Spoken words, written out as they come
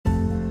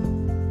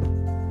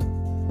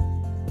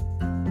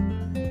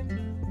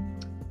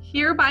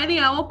Here by the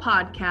Owl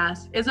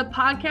Podcast is a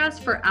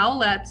podcast for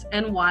owlets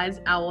and wise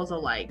owls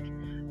alike.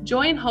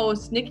 Join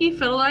hosts Nikki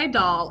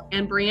Fiddle-Dahl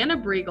and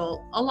Brianna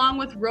Briegel, along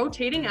with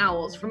rotating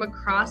owls from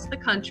across the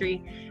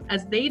country,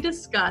 as they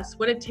discuss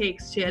what it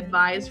takes to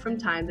advise from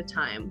time to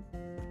time.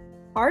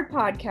 Our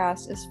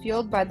podcast is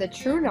fueled by the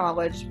true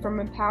knowledge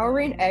from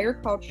empowering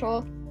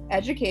agricultural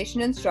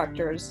education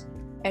instructors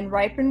and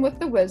ripened with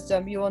the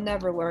wisdom you will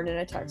never learn in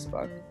a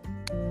textbook.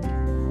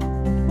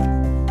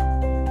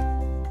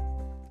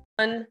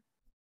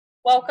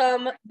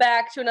 Welcome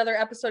back to another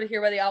episode of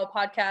Here by the Owl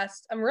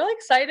Podcast. I'm really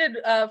excited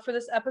for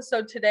this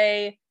episode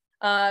today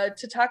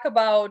to talk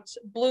about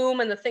Bloom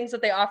and the things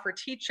that they offer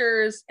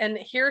teachers. And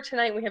here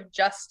tonight we have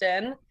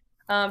Justin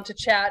to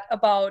chat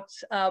about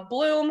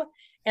Bloom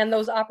and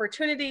those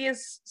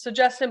opportunities. So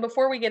Justin,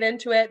 before we get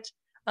into it,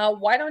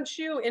 why don't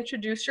you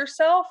introduce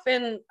yourself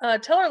and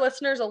tell our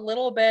listeners a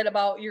little bit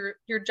about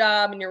your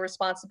job and your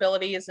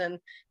responsibilities and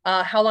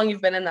how long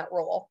you've been in that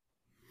role.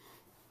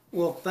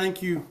 Well,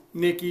 thank you,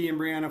 Nikki and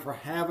Brianna, for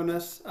having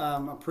us.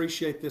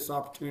 Appreciate this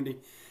opportunity.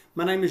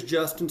 My name is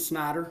Justin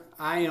Snyder.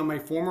 I am a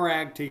former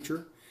ag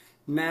teacher,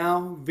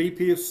 now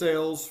VP of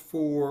Sales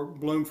for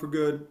Bloom for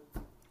Good.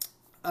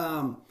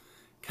 Kind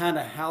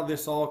of how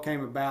this all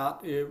came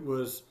about, it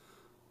was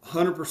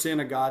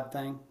 100% a God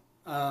thing.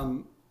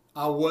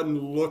 I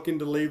wasn't looking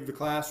to leave the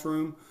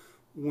classroom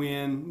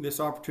when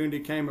this opportunity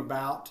came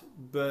about,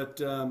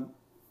 but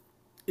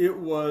it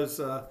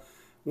was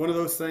one of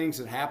those things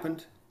that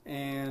happened.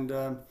 And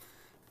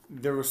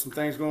there were some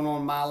things going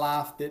on in my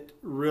life that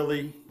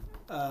really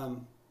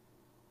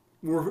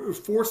were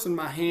forcing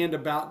my hand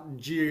about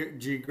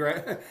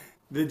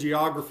the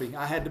geography.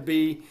 I had to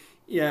be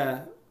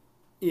in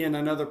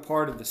another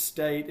part of the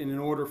state, and in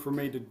order for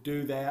me to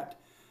do that,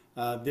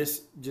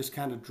 this just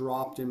kind of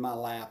dropped in my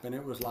lap, and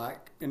it was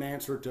like an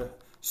answer to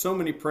so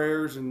many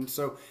prayers. And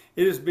so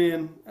it has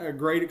been a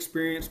great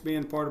experience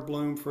being part of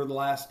Bloom for the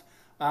last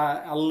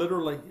I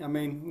literally,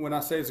 when I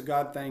say it's a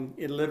God thing,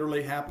 it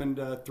literally happened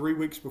 3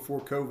 weeks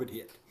before COVID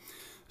hit.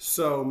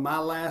 So my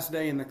last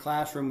day in the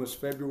classroom was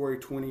February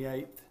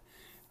 28th.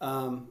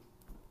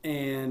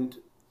 And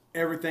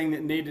everything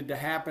that needed to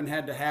happen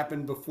had to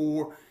happen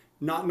before,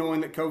 not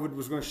knowing that COVID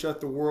was going to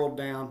shut the world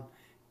down.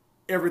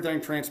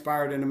 Everything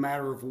transpired in a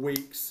matter of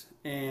weeks.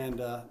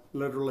 And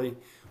literally,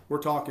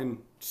 we're talking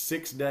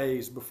 6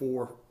 days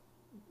before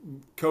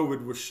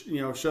COVID was,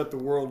 shut the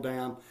world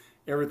down.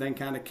 Everything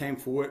kind of came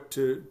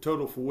to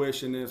total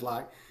fruition. Is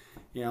like,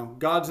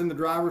 God's in the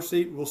driver's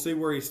seat. We'll see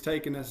where He's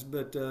taking us.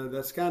 But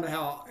that's kind of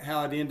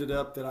how it ended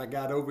up that I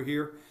got over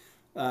here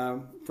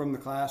from the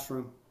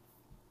classroom.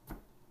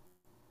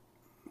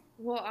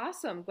 Well,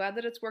 awesome. Glad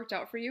that it's worked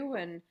out for you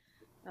and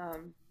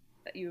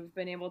that you've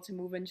been able to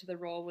move into the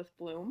role with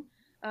Bloom.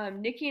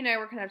 Nikki and I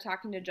were kind of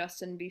talking to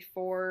Justin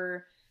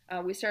before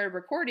we started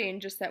recording,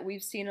 just that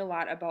we've seen a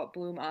lot about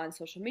Bloom on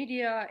social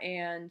media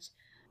and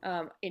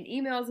in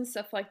emails and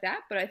stuff like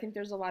that, but I think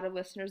there's a lot of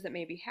listeners that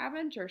maybe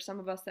haven't, or some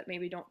of us that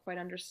maybe don't quite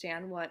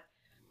understand what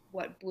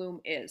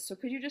Bloom is. So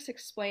could you just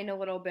explain a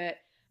little bit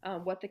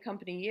what the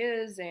company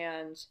is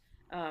and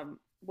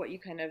what you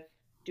kind of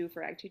do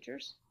for ag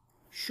teachers?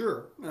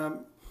 Sure.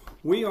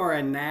 We are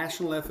a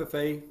national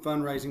FFA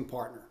fundraising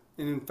partner.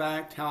 And in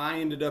fact, how I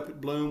ended up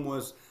at Bloom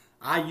was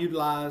I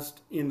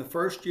utilized, in the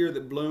first year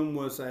that Bloom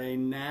was a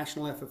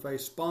national FFA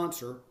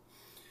sponsor,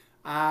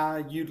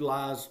 I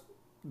utilized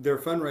their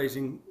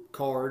fundraising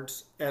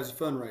cards as a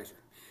fundraiser.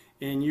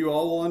 And you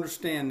all will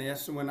understand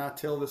this when I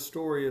tell this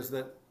story, is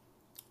that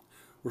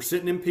we're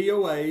sitting in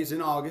POAs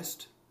in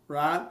August,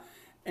 right?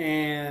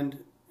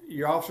 And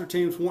your officer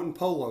team's wanting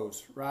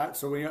polos, right?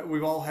 So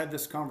we've all had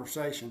this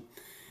conversation.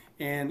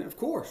 And of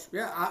course,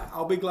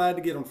 I'll be glad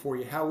to get them for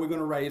you. How are we going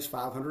to raise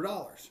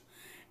 $500?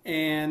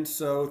 And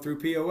so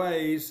through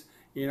POAs,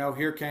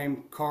 here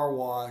came car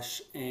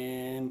wash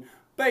and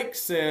bake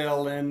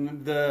sale,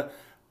 and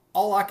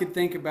all I could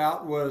think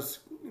about was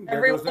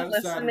everyone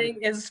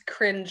listening is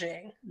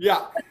cringing.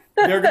 Yeah,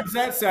 there goes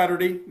that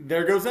Saturday.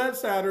 There goes that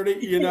Saturday.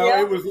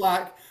 It was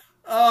like,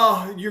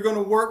 oh, you're going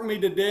to work me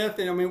to death.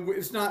 And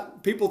it's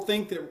not. People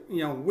think that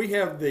we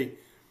have the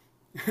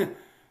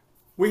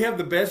we have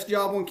the best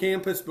job on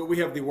campus, but we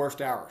have the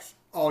worst hours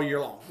all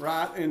year long,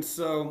 right? And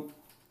so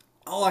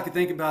all I could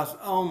think about is,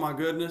 oh my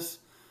goodness,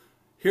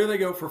 here they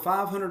go for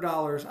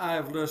 $500. I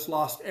have just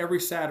lost every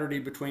Saturday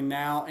between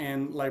now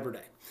and Labor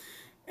Day.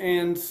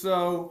 And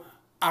so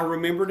I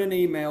remembered an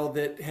email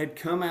that had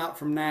come out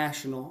from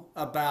National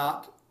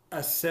about a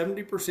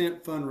 70%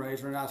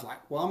 fundraiser. And I was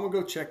like, well, I'm going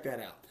to go check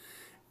that out.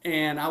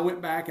 And I went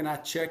back and I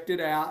checked it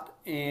out.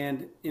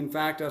 And in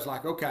fact, I was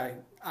like, okay,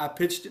 I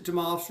pitched it to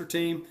my officer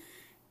team.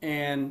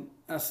 And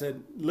I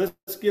said,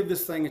 let's give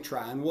this thing a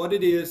try. And what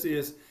it is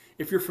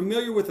if you're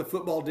familiar with a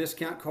football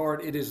discount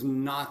card, it is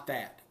not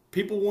that.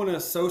 People want to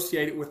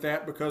associate it with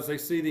that because they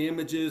see the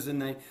images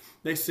and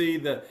they see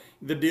the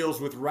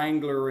deals with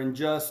Wrangler and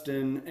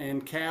Justin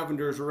and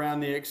Cavender's around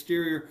the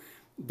exterior.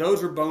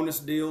 Those are bonus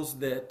deals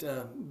that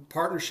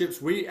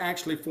partnerships we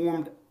actually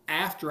formed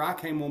after I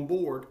came on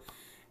board.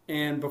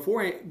 And but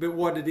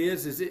what it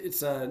is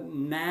it's a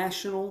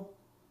national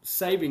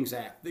savings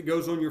app that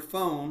goes on your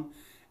phone,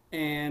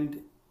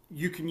 and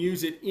you can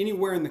use it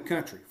anywhere in the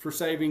country for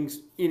savings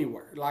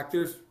anywhere. Like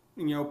there's,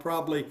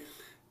 probably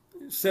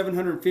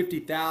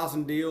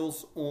 750,000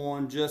 deals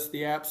on just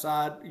the app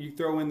side. You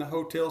throw in the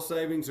hotel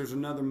savings, there's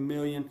another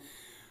million.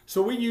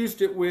 So we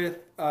used it with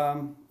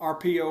our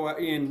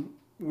PO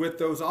with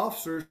those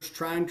officers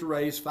trying to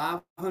raise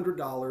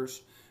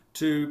 $500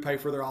 to pay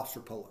for their officer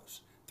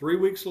polos. 3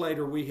 weeks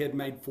later, we had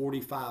made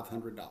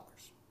 $4,500.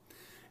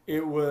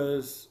 It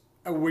was,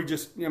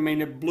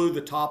 it blew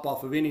the top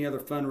off of any other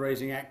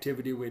fundraising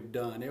activity we'd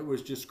done. It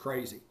was just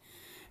crazy.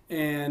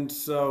 And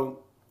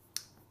so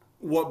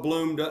what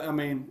Bloom does,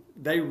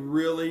 they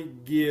really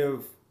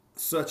give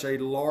such a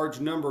large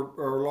number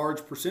or a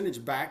large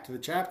percentage back to the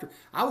chapter.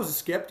 I was a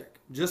skeptic,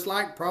 just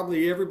like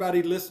probably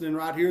everybody listening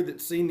right here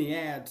that's seen the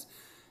ads.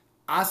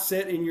 I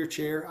sat in your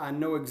chair. I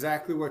know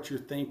exactly what you're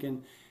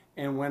thinking.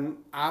 And when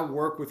I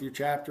work with your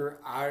chapter,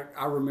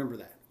 I remember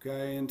that.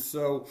 Okay. And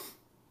so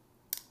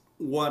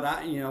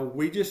what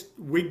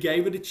we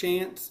gave it a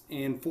chance,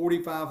 and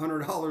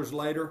 $4,500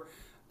 later,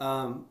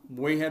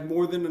 we had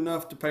more than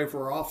enough to pay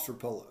for our officer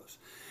polos.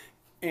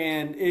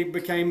 And it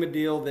became a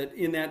deal that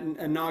in that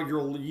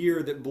inaugural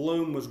year that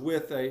Bloom was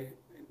with a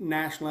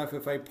national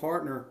FFA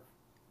partner,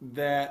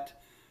 that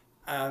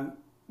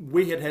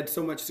we had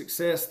so much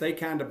success, they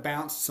kind of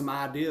bounced some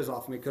ideas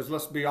off me. Because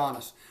let's be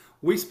honest,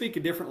 we speak a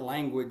different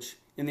language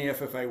in the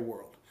FFA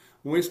world.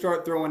 When we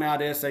start throwing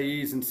out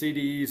SAEs and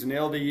CDEs and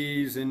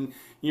LDEs and,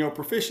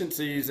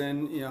 proficiencies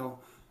and,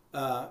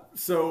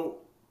 so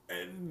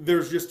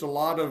there's just a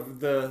lot of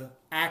the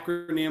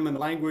acronym and the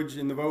language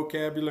and the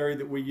vocabulary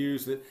that we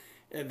use that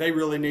they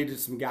really needed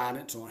some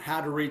guidance on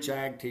how to reach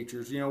ag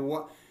teachers.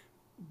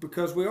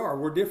 Because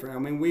we're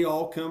different. We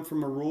all come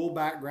from a rural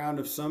background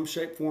of some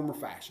shape, form, or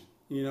fashion.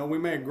 We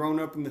may have grown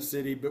up in the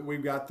city, but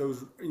we've got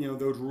those,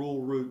 those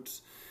rural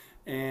roots.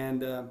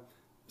 And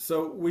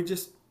so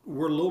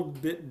we're a little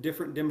bit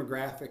different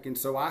demographic. And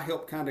so I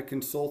helped kind of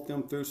consult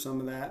them through some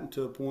of that, and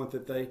to a point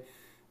that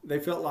they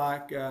felt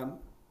like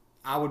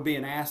I would be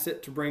an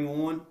asset to bring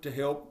on to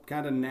help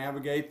kind of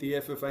navigate the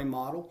FFA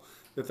model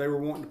that they were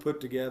wanting to put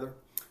together.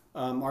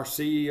 Our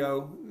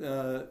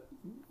CEO,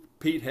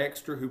 Pete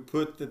Hexter, who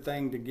put the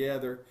thing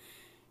together,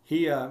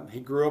 he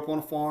grew up on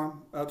a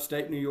farm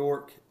upstate New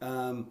York.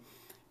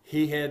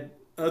 He had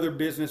other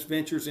business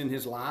ventures in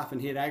his life, and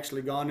he had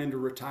actually gone into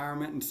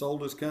retirement and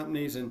sold his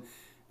companies, and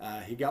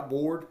he got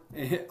bored,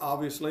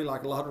 obviously,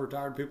 like a lot of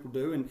retired people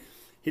do, and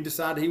he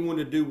decided he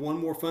wanted to do one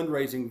more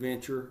fundraising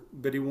venture,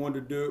 but he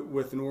wanted to do it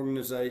with an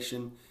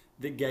organization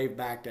that gave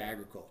back to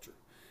agriculture.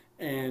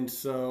 And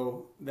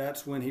so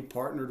that's when he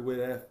partnered with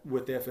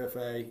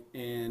FFA,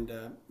 and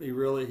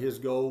his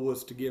goal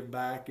was to give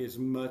back as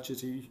much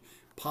as he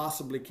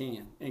possibly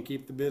can and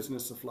keep the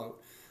business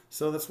afloat.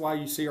 So that's why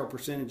you see our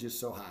percentages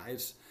so high.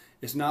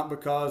 It's not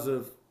because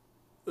of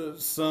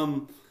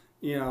some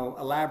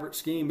elaborate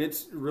scheme.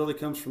 It really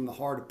comes from the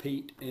heart of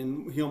Pete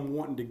and him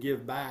wanting to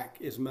give back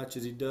as much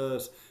as he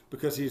does,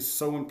 because he's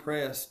so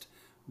impressed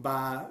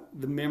by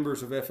the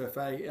members of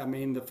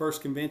FFA. The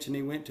first convention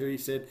he went to, he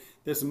said,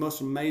 "This is the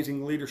most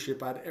amazing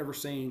leadership I'd ever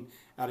seen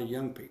out of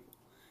young people."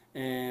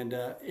 And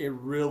it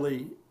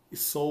really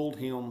sold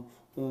him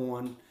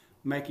on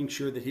making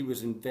sure that he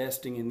was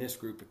investing in this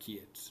group of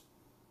kids.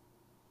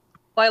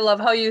 Well, I love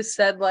how you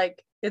said,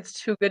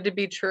 it's too good to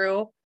be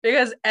true,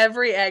 because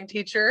every ag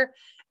teacher,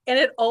 and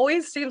it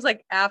always seems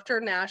like after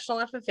National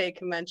FFA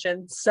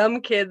Convention, some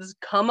kids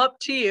come up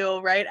to you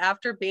right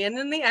after being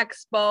in the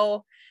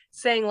expo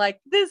saying,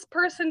 this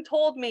person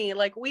told me,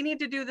 we need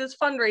to do this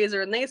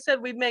fundraiser, and they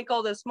said we'd make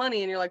all this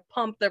money, and you're like,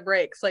 pump the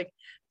brakes.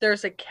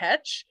 There's a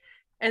catch.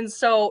 And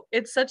so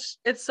it's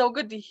so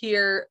good to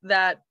hear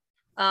that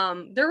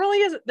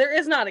there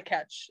is not a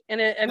catch. And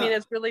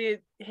it's really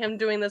him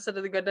doing this out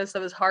of the goodness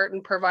of his heart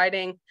and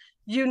providing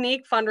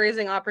unique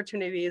fundraising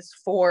opportunities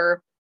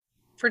for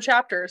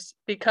chapters,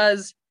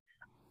 because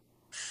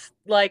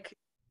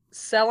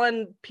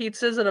selling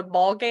pizzas at a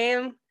ball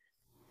game,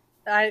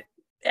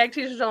 ag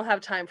teachers don't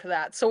have time for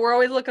that. So we're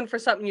always looking for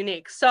something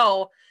unique.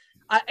 So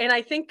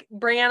I think,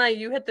 Brianna,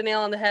 you hit the nail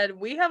on the head.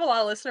 We have a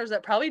lot of listeners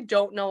that probably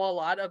don't know a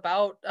lot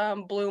about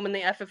Bloom and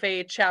the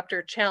FFA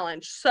chapter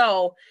challenge.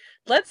 So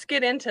let's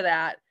get into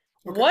that.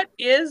 Okay. What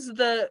is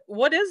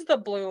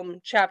the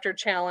Bloom chapter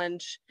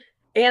challenge?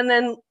 And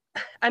then,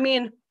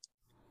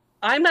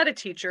 I'm not a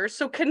teacher,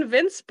 so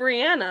convince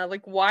Brianna,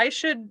 why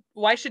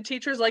should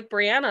teachers like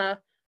Brianna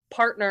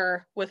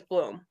partner with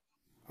Bloom?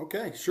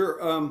 Okay,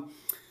 sure.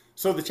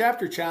 So the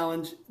chapter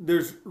challenge,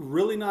 there's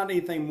really not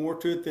anything more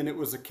to it than it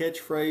was a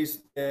catchphrase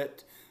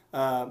that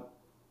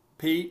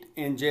Pete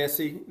and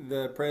Jesse,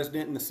 the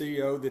president and the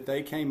CEO, that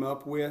they came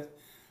up with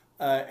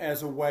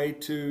as a way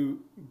to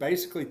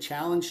basically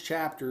challenge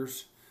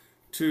chapters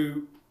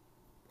to,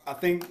 I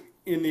think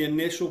in the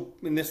initial,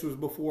 and this was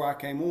before I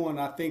came on,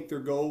 I think their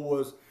goal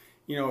was,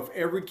 if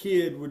every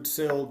kid would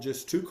sell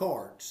just 2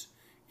 cards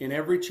in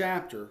every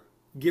chapter,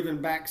 giving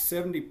back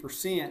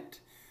 70%,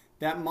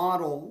 that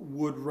model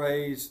would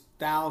raise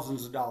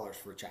thousands of dollars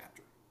for a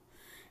chapter.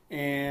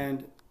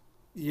 And,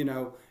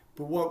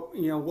 but what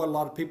a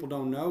lot of people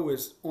don't know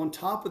is on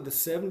top of the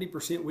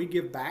 70% we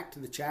give back to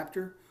the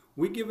chapter,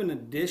 we give an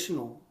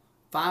additional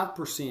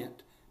 5%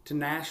 to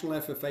National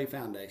FFA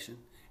Foundation,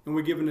 and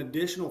we give an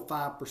additional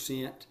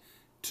 5%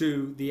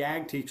 to the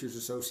Ag Teachers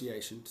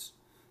Associations.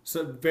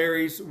 So it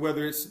varies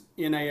whether it's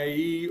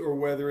NAAE or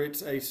whether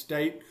it's a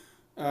state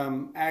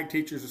Ag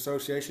Teachers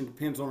Association,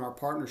 depends on our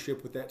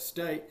partnership with that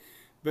state.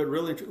 But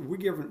really,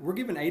 we're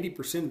giving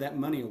 80% of that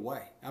money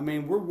away. I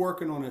mean, we're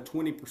working on a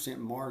 20%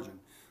 margin,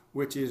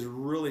 which is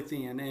really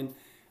thin.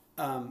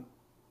 And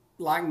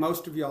like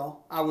most of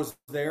y'all, I was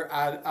there.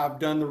 I've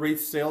done the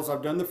wreath sales,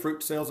 I've done the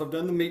fruit sales, I've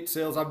done the meat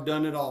sales, I've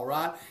done it all,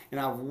 right? And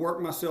I've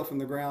worked myself in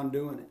the ground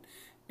doing it.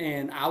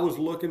 And I was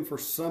looking for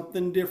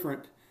something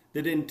different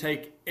that didn't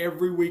take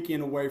every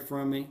weekend away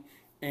from me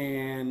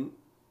and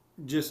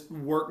just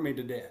work me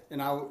to death.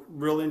 And I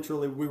really and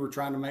truly, we were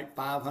trying to make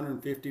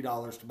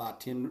 $550 to buy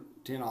 10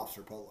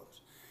 officer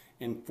polos.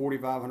 And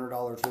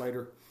 $4,500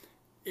 later,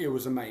 it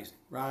was amazing,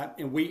 right?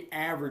 And we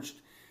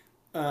averaged,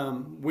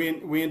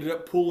 we ended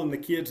up pulling the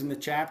kids in the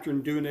chapter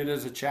and doing it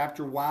as a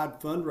chapter-wide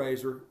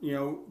fundraiser,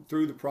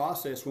 through the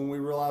process when we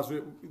realized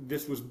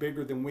this was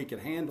bigger than we could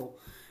handle.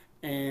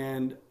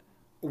 And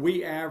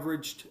we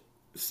averaged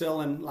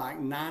selling like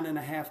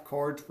 9.5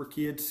 cards per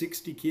kid,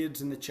 60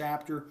 kids in the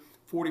chapter,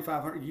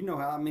 4,500. You know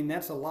how, I mean,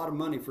 that's a lot of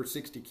money for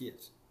 60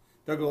 kids.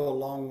 They'll go a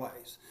long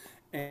ways.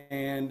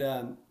 And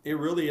it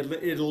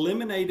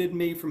eliminated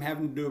me from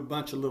having to do a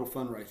bunch of little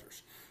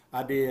fundraisers.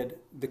 I did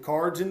the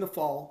cards in the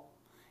fall,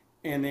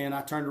 and then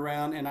I turned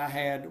around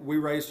and we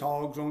raised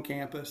hogs on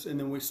campus, and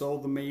then we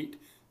sold the meat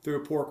through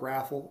a pork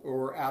raffle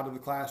or out of the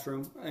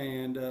classroom.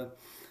 And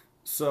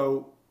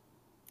so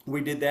we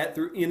did that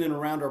through in and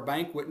around our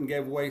banquet and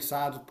gave away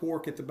sides of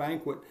pork at the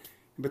banquet.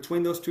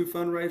 Between those two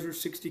fundraisers,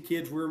 60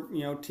 kids were,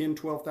 $10,000,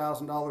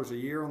 $12,000 a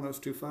year on those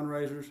two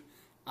fundraisers.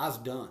 I was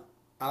done.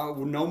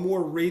 No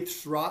more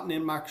wreaths rotting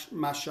in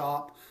my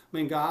shop. I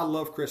mean, God, I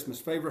love Christmas,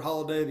 favorite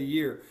holiday of the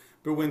year.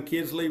 But when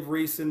kids leave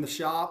wreaths in the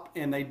shop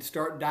and they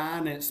start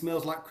dying and it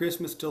smells like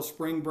Christmas till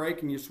spring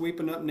break and you're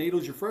sweeping up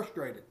needles, you're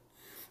frustrated.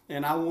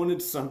 And I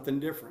wanted something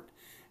different.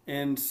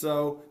 And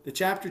so the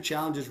chapter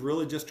challenge is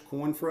really just a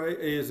coin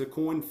phrase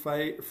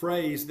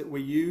that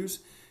we use.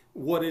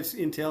 What it's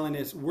entailing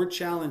is we're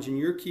challenging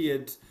your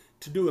kids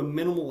to do a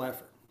minimal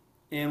effort.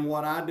 And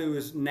what I do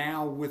is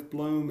now with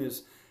Bloom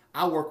is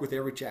I work with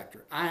every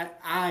chapter.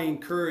 I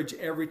encourage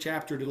every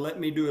chapter to let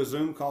me do a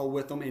Zoom call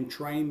with them and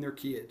train their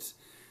kids.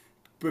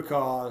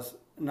 Because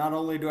not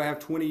only do I have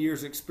 20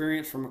 years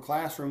experience from a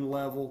classroom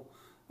level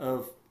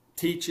of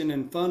teaching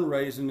and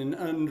fundraising and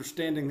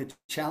understanding the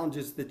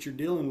challenges that you're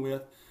dealing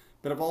with,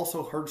 but I've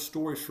also heard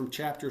stories from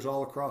chapters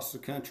all across the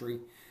country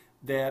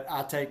that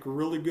I take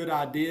really good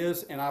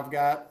ideas and I've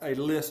got a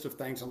list of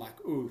things I'm like,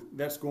 ooh,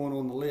 that's going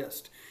on the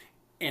list.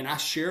 And I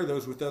share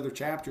those with other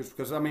chapters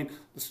because, I mean,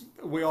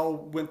 we all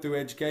went through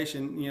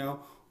education,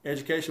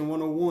 Education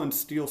 101,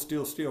 steal,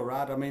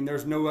 right? I mean,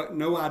 there's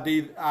no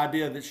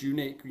idea that's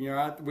unique,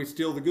 right? We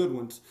steal the good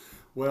ones.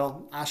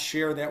 Well, I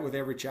share that with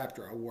every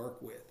chapter I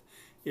work with,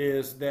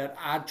 is that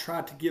I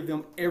try to give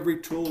them every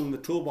tool in the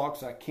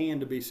toolbox I can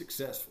to be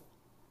successful.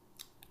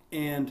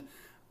 And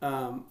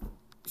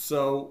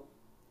so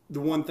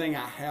the one thing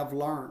I have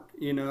learned,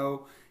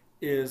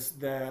 is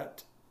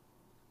that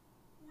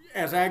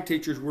as ag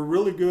teachers, we're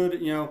really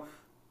good,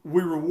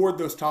 we reward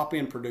those top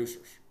end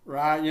producers,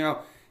 right?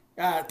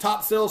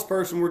 Top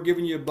salesperson, we're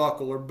giving you a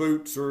buckle or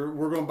boots, or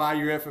we're going to buy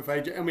your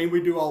FFA. I mean,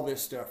 we do all this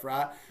stuff,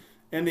 right?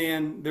 And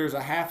then there's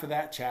a half of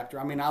that chapter.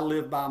 I mean, I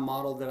live by a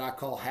model that I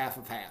call half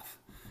of half.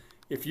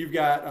 If you've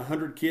got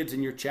 100 kids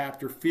in your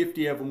chapter,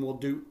 50 of them will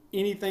do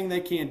anything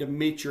they can to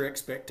meet your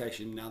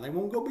expectation. Now, they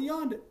won't go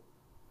beyond it,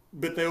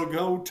 but they'll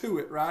go to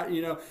it, right?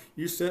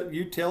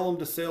 You tell them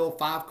to sell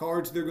 5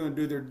 cards, they're going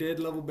to do their dead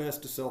level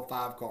best to sell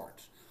 5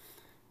 cards.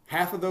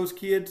 Half of those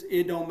kids,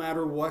 it don't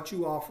matter what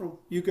you offer them.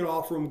 You could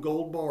offer them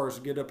gold bars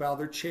to get up out of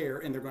their chair,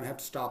 and they're going to have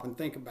to stop and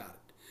think about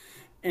it.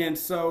 And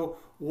so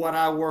what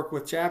I work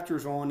with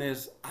chapters on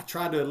is I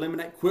try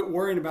to quit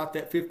worrying about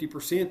that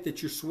 50%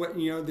 that you're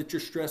sweating, that you're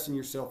stressing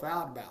yourself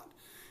out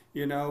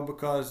about,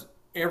 because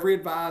every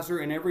advisor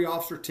and every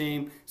officer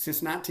team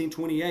since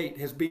 1928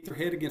 has beat their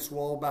head against the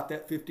wall about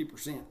that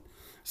 50%.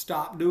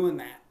 Stop doing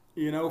that.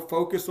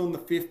 Focus on the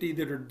 50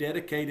 that are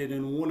dedicated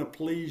and want to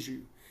please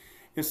you.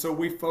 And so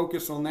we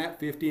focus on that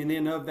 50, and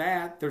then of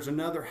that, there's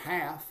another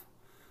half.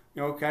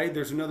 Okay,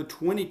 there's another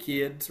 20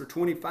 kids or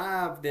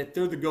 25 that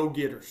they're the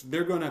go-getters.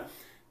 They're going to,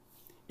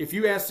 if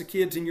you ask the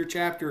kids in your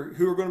chapter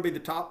who are going to be the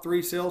top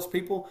 3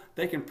 salespeople,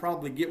 they can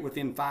probably get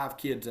within 5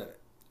 kids of it.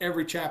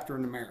 Every chapter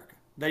in America.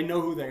 They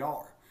know who they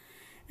are.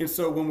 And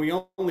so when we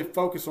only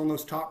focus on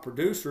those top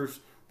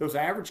producers, those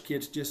average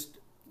kids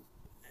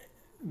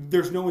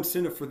there's no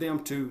incentive for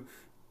them to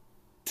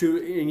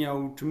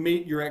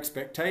meet your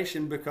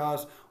expectation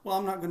because, well,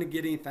 I'm not going to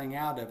get anything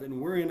out of it.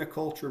 And we're in a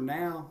culture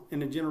now,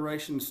 in a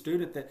generation of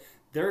student, that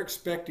they're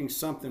expecting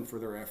something for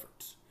their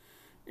efforts.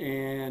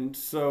 And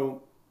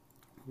so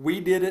We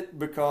did it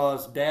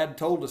because Dad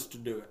told us to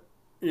do it.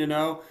 You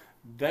know,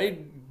 they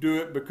do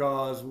it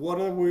because what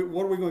are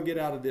we going to get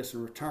out of this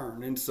in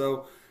return? And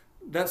so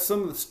that's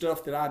some of the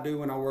stuff that I do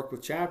when I work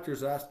with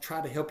chapters. I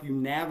try to help you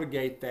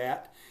navigate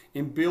that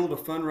and build a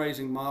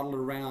fundraising model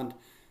around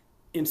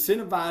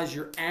incentivize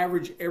your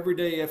average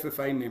everyday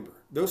FFA member.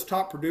 Those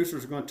top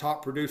producers are going to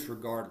top produce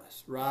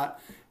regardless, right?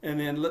 And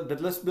then,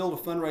 but let's build a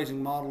fundraising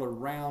model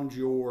around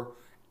your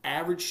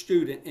average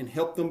student and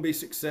help them be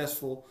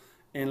successful.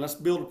 And let's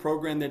build a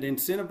program that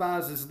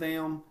incentivizes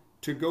them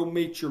to go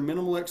meet your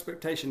minimal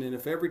expectation. And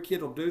if every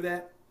kid will do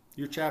that,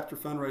 your chapter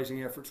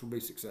fundraising efforts will be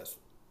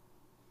successful.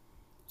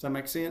 Does that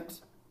make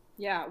sense?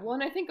 Yeah. Well,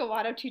 and I think a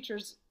lot of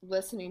teachers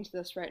listening to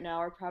this right now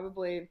are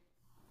probably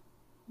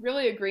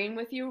really agreeing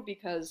with you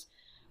because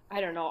I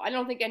don't know. I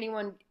don't think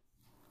anyone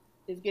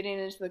is getting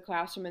into the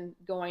classroom and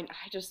going,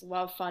 I just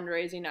love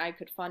fundraising. I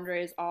could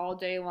fundraise all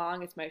day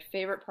long. It's my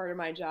favorite part of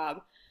my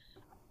job.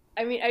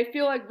 I mean, I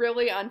feel like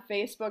really on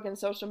Facebook and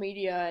social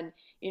media and,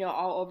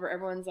 all over,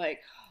 everyone's like,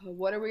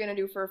 what are we going to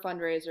do for a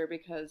fundraiser?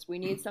 Because we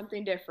need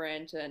something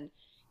different. And,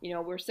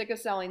 we're sick of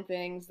selling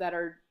things that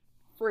are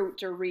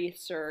fruit or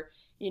wreaths or,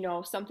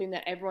 something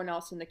that everyone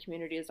else in the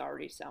community is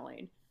already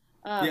selling.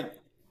 Yeah.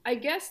 I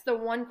guess the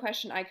one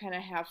question I kind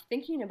of have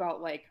thinking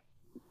about like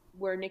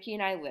where Nikki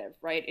and I live,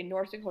 right? In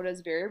North Dakota is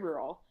very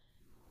rural.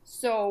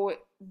 So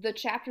the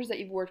chapters that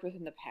you've worked with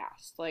in the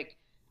past, like,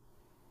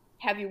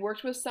 have you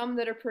worked with some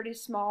that are pretty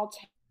small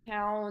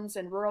towns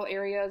and rural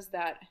areas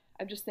that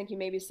I'm just thinking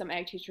maybe some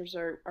ag teachers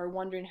are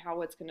wondering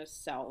how it's going to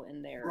sell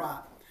in their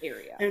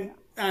area?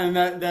 And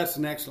that's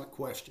an excellent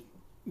question.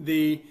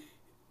 It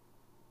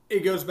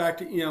goes back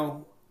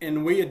to,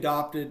 and we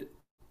adopted,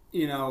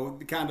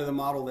 the kind of the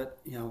model that,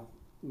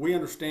 we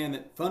understand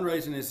that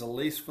fundraising is the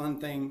least fun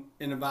thing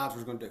an advisor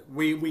is going to do.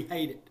 We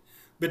hate it,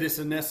 but it's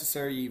a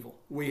necessary evil.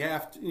 We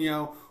have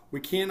to, we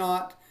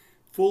cannot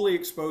fully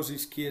expose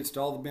these kids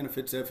to all the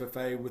benefits of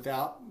FFA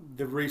without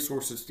the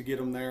resources to get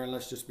them there. And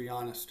let's just be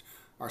honest,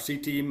 our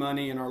CTE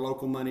money and our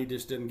local money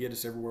just doesn't get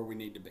us everywhere we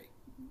need to be.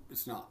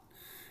 It's not.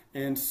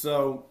 And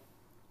so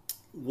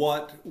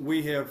what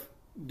we have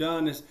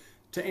done is,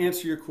 to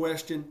answer your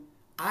question,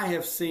 I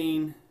have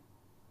seen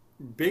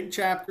big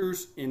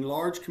chapters in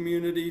large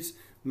communities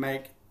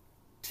make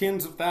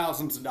tens of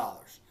thousands of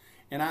dollars.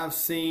 And I've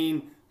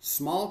seen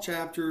small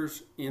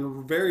chapters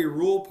in very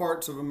rural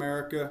parts of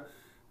America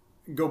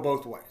go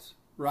both ways,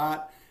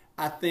 right?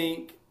 I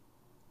think,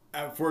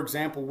 for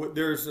example,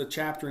 there's a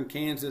chapter in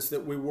Kansas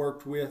that we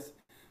worked with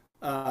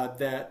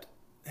that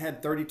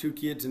had 32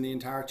 kids in the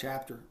entire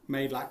chapter,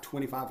 made like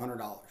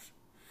 $2,500.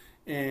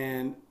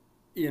 And,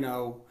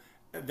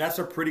 that's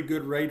a pretty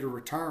good rate of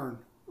return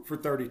for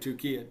 32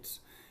 kids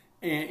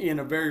and in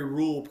a very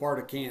rural part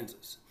of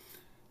Kansas.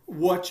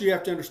 What you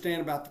have to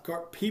understand about the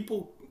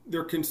people,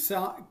 their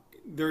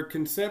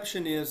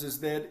conception is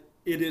that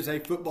it is a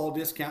football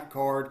discount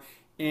card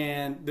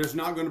and there's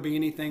not going to be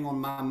anything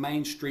on my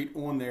main street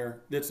on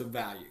there that's of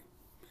value.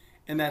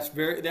 And that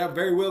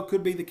very well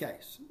could be the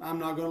case. I'm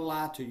not going to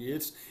lie to you.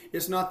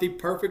 It's not the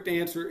perfect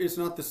answer. It's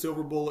not the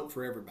silver bullet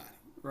for everybody,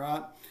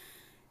 right?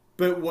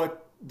 But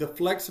what the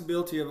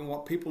flexibility of it and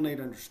what people need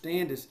to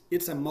understand is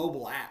it's a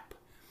mobile app.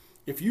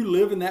 If you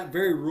live in that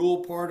very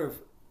rural part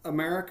of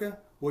America,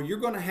 well, you're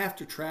going to have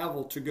to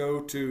travel to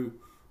go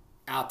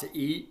out to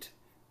eat,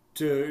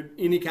 to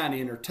any kind of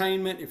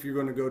entertainment. If you're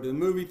going to go to the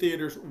movie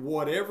theaters,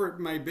 whatever it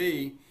may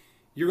be,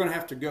 you're going to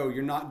have to go.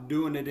 You're not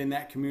doing it in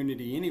that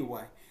community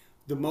anyway.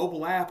 The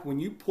mobile app, when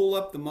you pull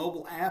up the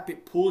mobile app,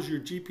 it pulls your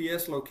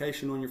GPS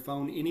location on your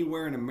phone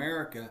anywhere in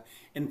America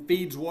and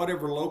feeds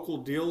whatever local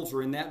deals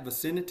are in that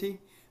vicinity.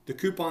 The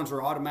coupons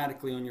are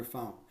automatically on your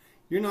phone.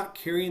 You're not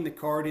carrying the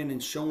card in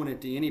and showing it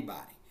to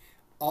anybody.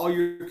 All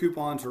your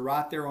coupons are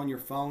right there on your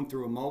phone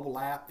through a mobile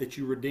app that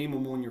you redeem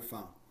them on your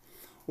phone.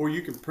 Or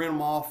you can print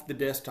them off the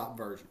desktop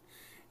version.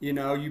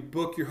 You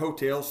book your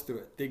hotels through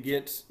it. That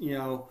gets,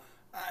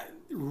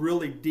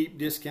 really deep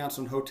discounts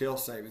on hotel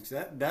savings.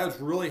 That was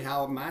really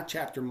how my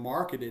chapter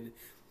marketed.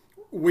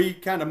 We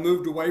kind of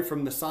moved away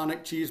from the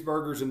Sonic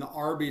cheeseburgers and the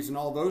Arby's and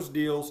all those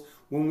deals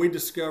when we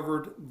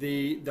discovered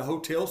the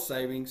hotel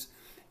savings.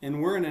 And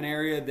we're in an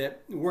area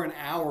that we're an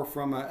hour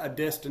from a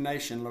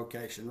destination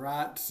location,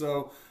 right?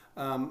 So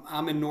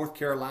I'm in North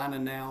Carolina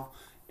now,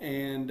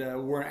 and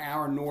we're an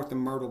hour north of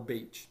Myrtle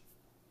Beach.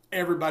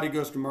 Everybody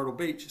goes to Myrtle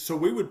Beach. So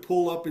we would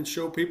pull up and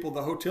show people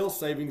the hotel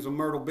savings of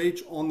Myrtle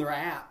Beach on their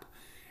app.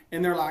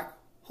 And they're like,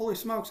 holy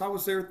smokes, I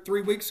was there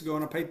 3 weeks ago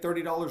and I paid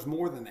 $30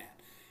 more than that.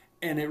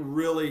 And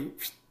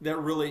that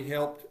really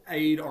helped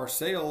aid our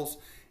sales,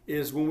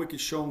 is when we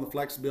could show them the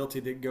flexibility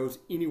that goes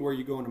anywhere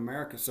you go in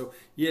America. So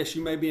yes,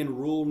 you may be in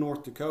rural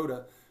North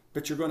Dakota,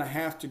 but you're going to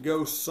have to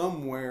go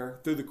somewhere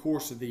through the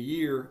course of the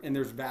year, and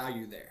there's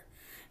value there.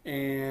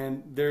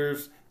 And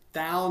there's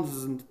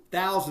thousands and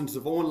thousands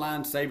of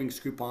online savings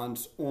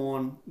coupons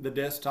on the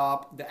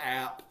desktop, the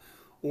app,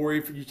 or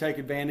if you take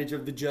advantage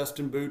of the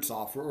Justin Boots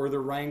offer or the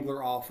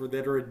Wrangler offer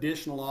that are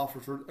additional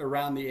offers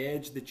around the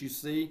edge that you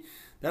see.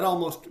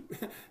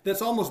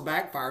 That's almost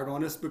backfired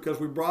on us because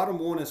we brought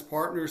them on as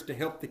partners to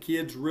help the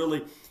kids,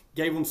 really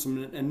gave them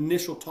some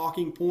initial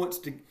talking points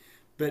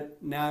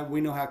but now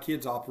we know how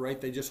kids operate.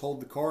 They just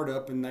hold the card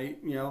up and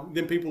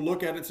then people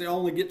look at it and say, I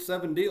only get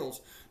 7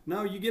 deals.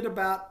 No, you get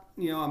about,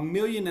 1.5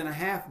 million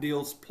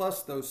deals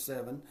plus those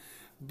 7.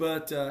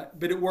 But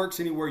it works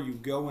anywhere you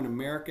go in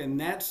America. And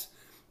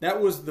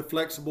that was the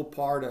flexible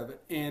part of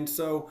it. And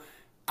so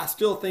I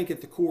still think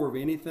at the core of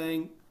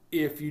anything,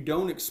 if you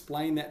don't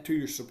explain that to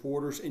your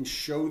supporters and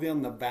show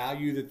them the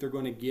value that they're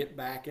going to get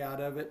back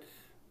out of it,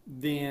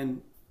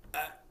 then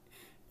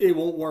it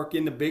won't work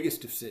in the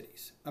biggest of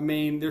cities. I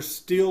mean, there's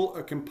still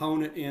a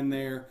component in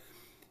there.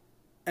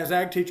 As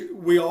ag teacher,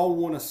 we all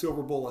want a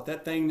silver bullet,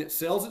 that thing that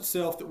sells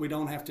itself that we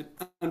don't have to.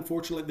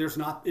 Unfortunately,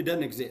 it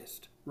doesn't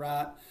exist,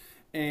 right?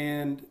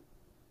 And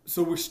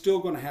so we're still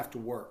going to have to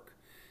work.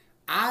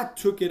 I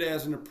took it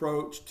as an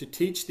approach to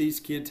teach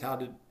these kids how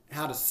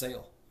to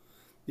sell.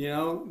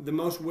 The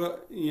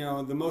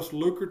most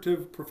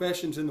lucrative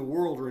professions in the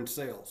world are in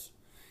sales.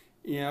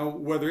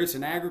 Whether it's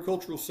in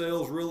agricultural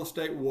sales, real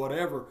estate,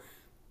 whatever,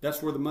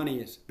 that's where the money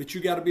is. But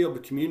you got to be able to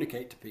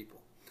communicate to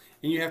people.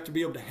 And you have to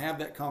be able to have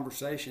that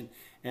conversation.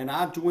 And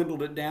I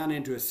dwindled it down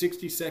into a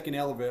 60-second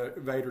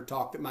elevator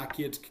talk that my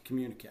kids could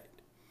communicate.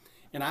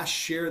 And I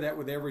share that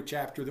with every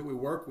chapter that we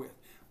work with.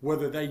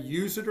 Whether they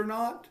use it or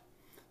not,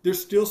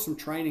 there's still some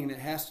training that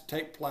has to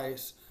take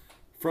place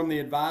from the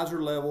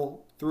advisor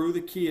level through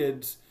the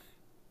kids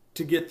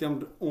to get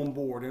them on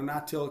board. And I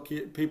tell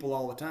people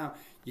all the time,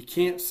 you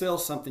can't sell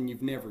something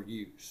you've never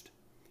used.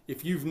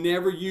 If you've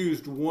never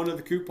used one of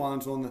the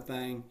coupons on the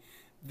thing,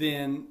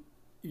 then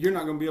you're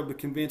not going to be able to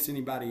convince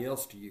anybody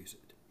else to use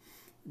it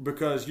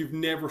because you've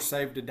never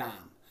saved a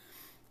dime.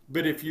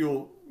 But if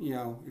you'll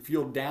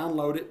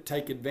download it,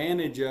 take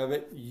advantage of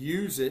it,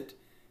 use it,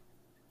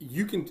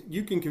 you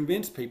can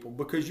convince people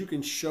because you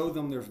can show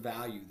them there's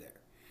value there.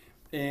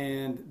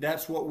 And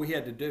that's what we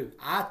had to do.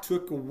 I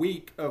took a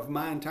week of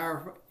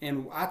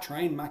and I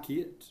trained my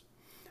kids.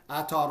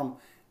 I taught them,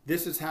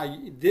 this is how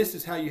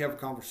you have a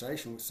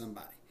conversation with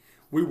somebody.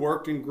 We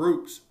worked in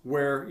groups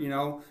where, you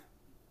know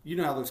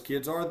how those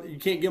kids are. You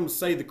can't get them to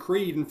say the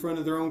creed in front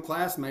of their own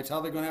classmates. How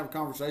are they going to have a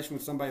conversation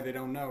with somebody they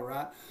don't know,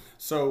 right?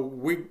 So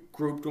we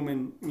grouped them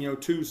in,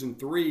 2s and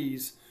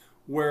 3s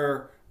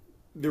where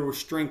there was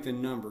strength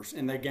in numbers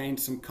and they gained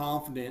some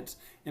confidence.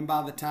 And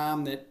by the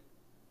time that,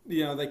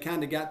 they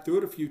kind of got through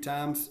it a few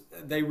times,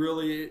 they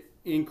really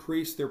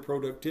increased their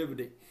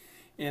productivity.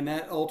 And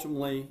that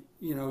ultimately,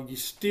 you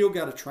still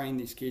got to train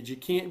these kids. You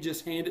can't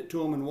just hand it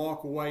to them and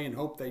walk away and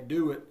hope they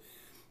do it,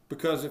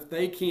 because if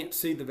they can't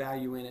see the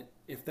value in it,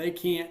 if they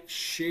can't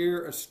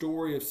share a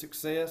story of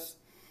success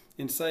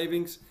in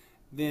savings,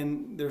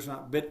 then there's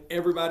not. But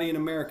everybody in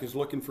America is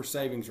looking for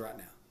savings right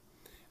now.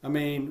 I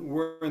mean,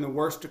 we're in the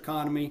worst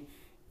economy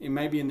and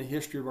maybe in the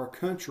history of our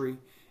country.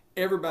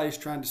 Everybody's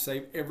trying to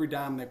save every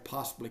dime they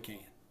possibly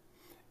can.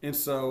 And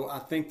so I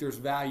think there's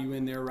value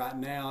in there right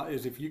now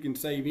is if you can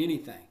save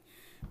anything.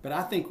 But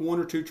I think 1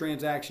 or 2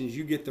 transactions,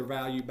 you get the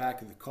value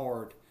back of the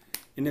card.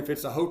 And if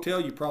it's a hotel,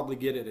 you probably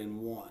get it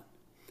in 1.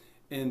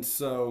 And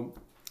so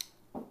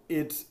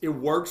it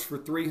works for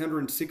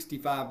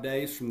 365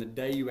 days from the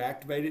day you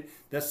activate it.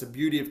 That's the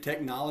beauty of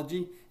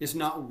technology. It's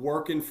not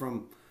working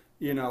from,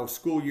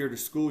 school year to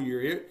school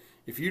year.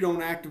 If you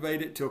don't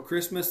activate it till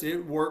Christmas,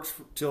 it works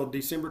till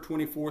December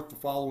 24th the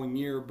following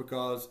year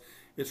because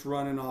it's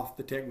running off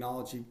the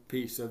technology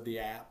piece of the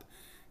app.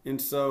 And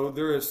so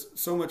there is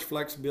so much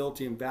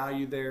flexibility and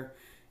value there,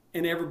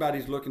 and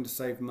everybody's looking to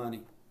save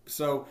money.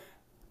 So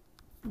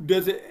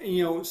does it,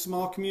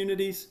 small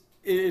communities,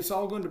 it's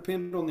all going to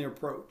depend on the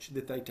approach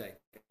that they take.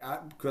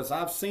 Because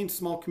I've seen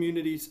small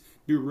communities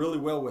do really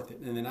well with it,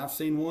 and then I've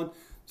seen one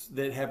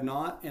that have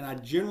not, and I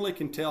generally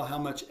can tell how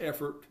much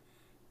effort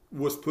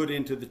was put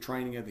into the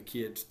training of the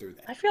kids through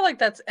that. I feel like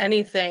that's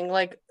anything.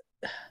 Like,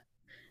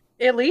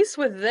 at least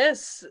with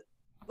this,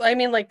 I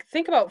mean, like,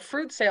 think about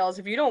fruit sales.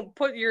 If you don't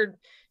put your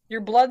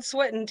blood,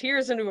 sweat, and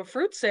tears into a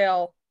fruit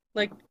sale,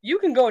 like, you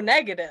can go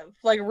negative,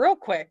 like, real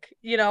quick,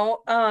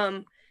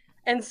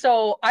 And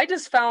so I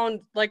just found,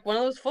 like, one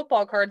of those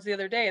football cards the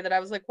other day that I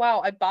was like,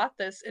 wow, I bought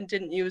this and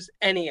didn't use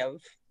any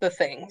of the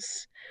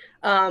things.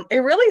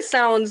 It really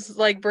sounds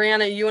like,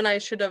 Brianna, you and I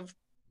should have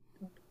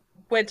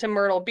went to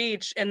Myrtle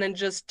Beach and then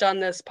just done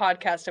this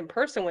podcast in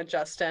person with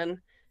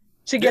Justin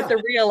to get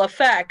the real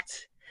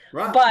effect.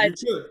 Right. But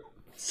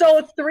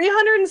so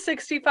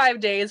 365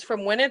 days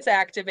from when it's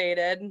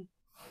activated,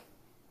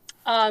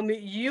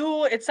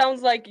 it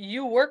sounds like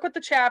you work with the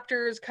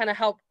chapters, kind of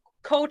help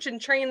coach and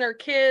train their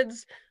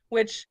kids,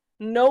 which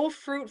no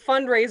fruit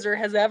fundraiser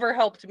has ever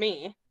helped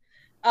me.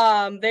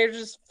 They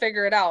just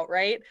figure it out,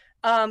 right?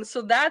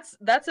 So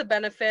that's a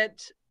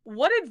benefit.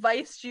 What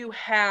advice do you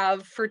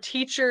have for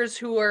teachers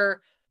who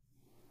are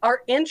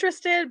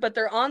interested, but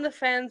they're on the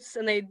fence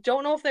and they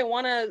don't know if they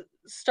want to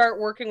start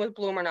working with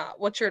Bloom or not?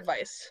 What's your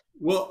advice?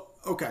 Well,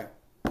 okay.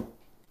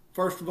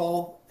 First of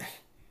all,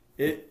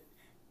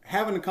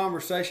 having a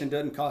conversation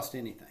doesn't cost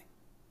anything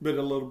but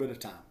a little bit of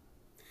time,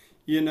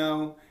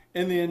 and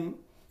then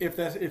if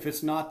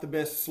it's not the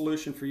best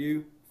solution for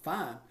you,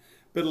 fine.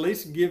 But at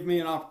least give me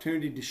an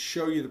opportunity to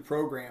show you the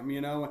program, you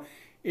know.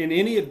 And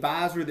any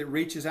advisor that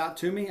reaches out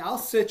to me, I'll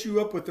set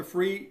you up with a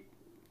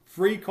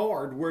free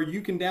card where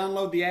you can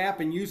download the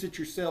app and use it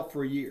yourself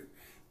for a year.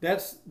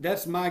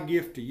 That's my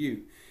gift to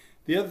you.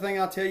 The other thing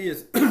I'll tell you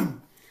is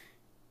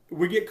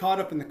we get caught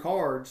up in the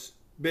cards,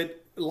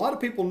 but a lot of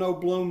people know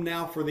Bloom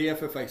now for the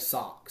FFA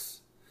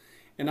socks.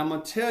 And I'm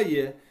going to tell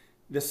you,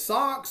 the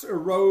socks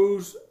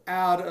arose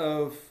out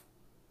of,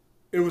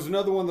 it was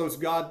another one of those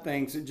God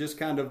things that just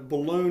kind of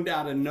ballooned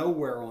out of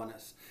nowhere on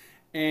us.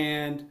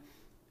 And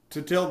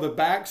to tell the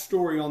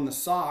backstory on the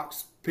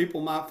socks,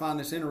 people might find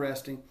this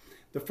interesting.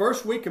 The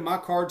first week of my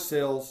card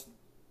sales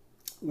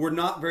were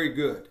not very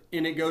good.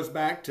 And it goes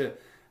back to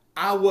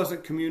I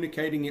wasn't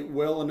communicating it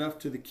well enough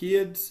to the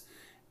kids.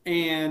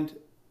 And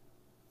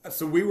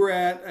so we were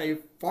at a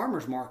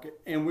farmer's market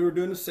and we were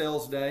doing a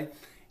sales day.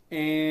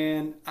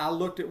 And I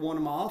looked at one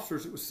of my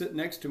officers that was sitting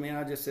next to me and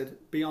I just said,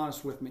 be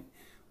honest with me.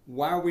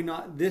 Why are we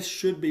not? This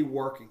should be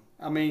working.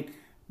 I mean,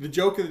 the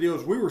joke of the deal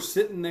is we were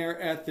sitting there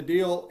at the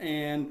deal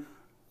and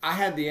I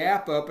had the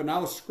app up and I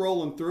was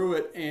scrolling through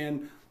it,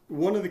 and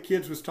one of the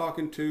kids was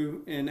talking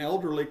to an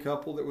elderly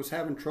couple that was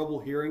having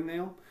trouble hearing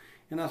now.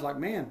 And I was like,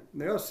 man,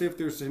 they'll see if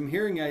there's some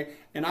hearing aid.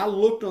 And I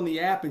looked on the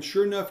app and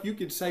sure enough, you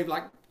could save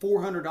like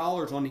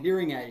 $400 on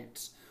hearing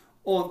aids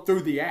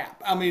through the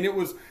app. I mean, it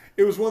was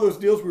one of those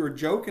deals we were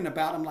joking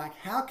about. I'm like,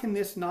 how can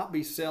this not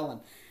be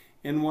selling?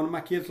 And one of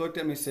my kids looked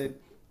at me and said,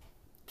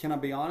 can I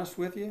be honest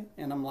with you?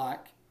 And I'm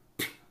like,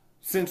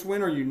 since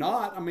when are you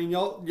not? I mean,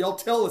 y'all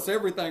tell us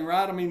everything,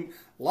 right? I mean,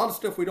 a lot of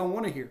stuff we don't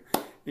want to hear.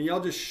 And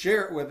y'all just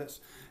share it with us.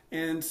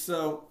 And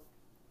so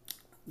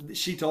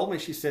she told me,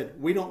 she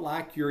said, we don't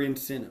like your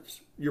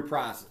incentives, your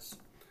prizes.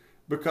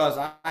 Because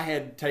I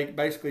had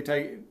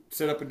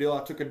set up a deal.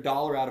 I took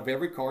 $1 out of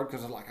every card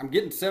because I was like, I'm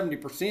getting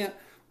 70%.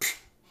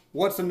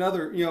 What's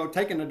another,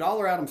 taking $1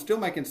 out, I'm still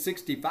making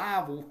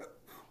 65.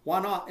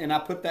 Why not? And I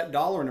put that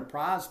dollar in a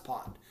prize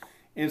pot.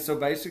 And so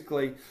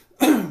basically,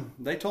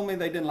 they told me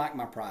they didn't like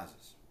my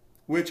prizes,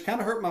 which kind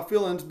of hurt my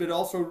feelings, but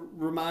also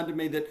reminded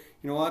me that,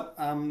 you know what,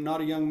 I'm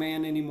not a young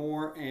man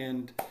anymore,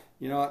 and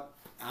you know what,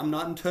 I'm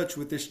not in touch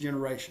with this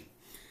generation.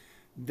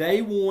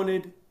 They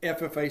wanted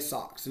FFA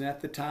socks, and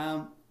at the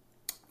time,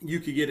 you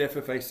could get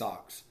FFA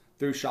socks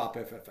through Shop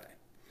FFA.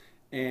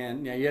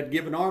 And you had to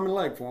give an arm and a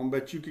leg for them,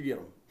 but you could get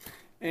them.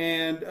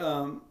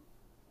 And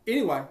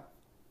anyway,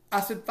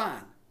 I said,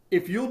 fine.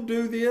 If you'll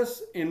do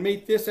this and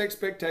meet this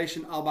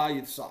expectation, I'll buy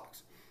you the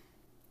socks.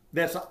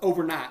 That's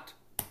overnight.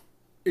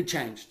 It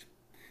changed.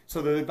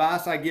 So the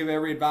advice I give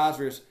every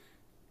advisor is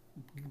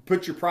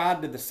put your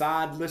pride to the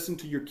side, listen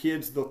to your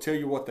kids, they'll tell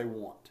you what they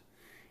want.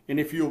 And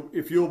if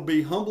you'll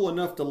be humble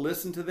enough to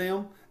listen to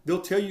them,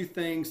 they'll tell you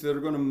things that are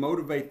going to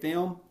motivate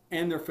them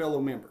and their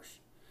fellow members.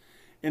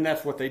 And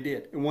that's what they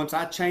did. And once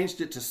I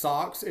changed it to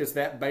socks as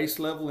that base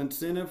level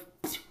incentive,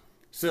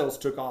 sales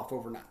took off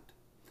overnight.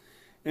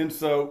 And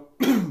so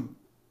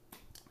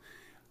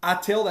I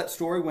tell that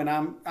story when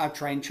I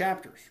train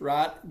chapters,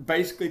 right?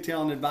 Basically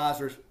telling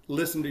advisors,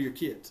 listen to your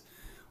kids.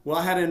 Well,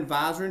 I had an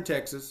advisor in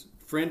Texas,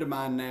 a friend of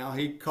mine now.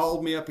 He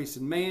called me up. He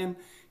said, man,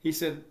 he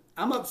said,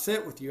 I'm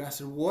upset with you. I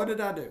said, what did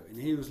I do? And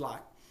he was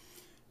like,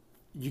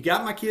 you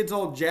got my kids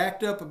all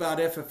jacked up about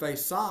FFA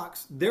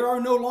socks. There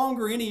are no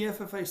longer any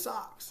FFA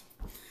socks.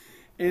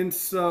 And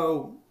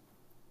so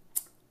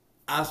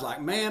I was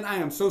like, man, I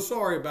am so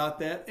sorry about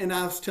that. And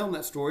I was telling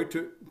that story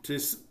to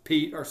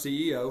Pete, our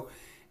CEO,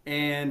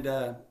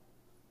 and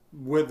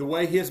with the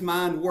way his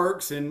mind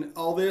works and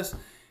all this,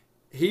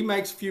 he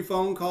makes a few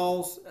phone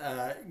calls,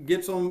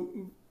 gets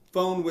on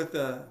phone with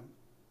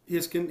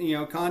his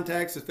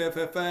contacts at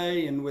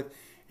FFA,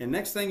 and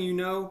next thing you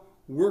know,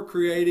 we're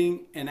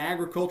creating an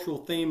agricultural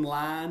themed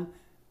line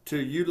to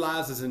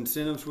utilize as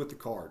incentives with the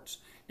cards,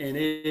 and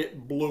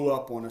it blew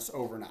up on us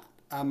overnight.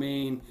 I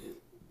mean,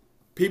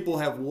 people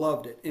have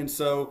loved it. And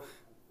so,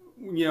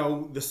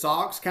 the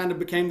socks kind of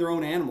became their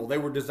own animal. They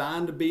were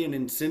designed to be an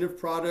incentive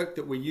product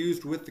that we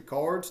used with the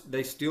cards.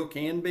 They still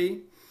can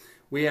be.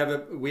 We have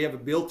a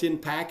built-in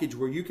package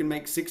where you can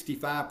make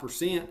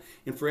 65%,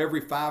 and for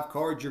every 5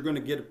 cards, you're going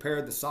to get a pair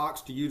of the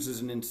socks to use as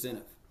an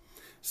incentive.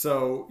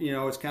 So,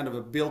 it's kind of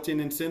a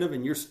built-in incentive,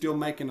 and you're still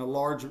making a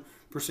large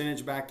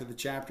percentage back to the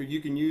chapter. You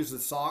can use the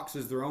socks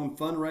as their own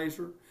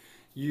fundraiser.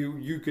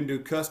 You can do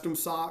custom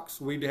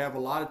socks. We have a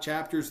lot of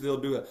chapters. They'll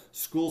do a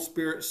school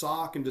spirit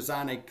sock and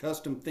design a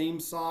custom theme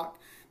sock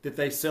that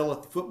they sell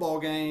at the football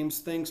games,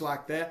 things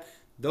like that.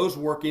 Those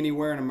work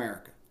anywhere in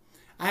America.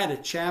 I had a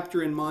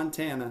chapter in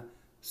Montana,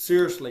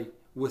 seriously,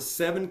 with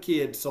 7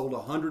 kids, sold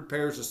 100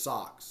 pairs of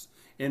socks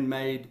and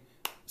made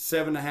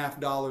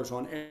 $7.50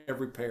 on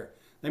every pair.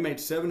 They made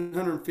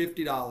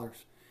 $750.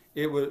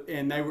 They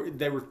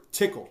were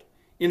tickled.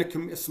 In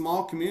a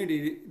small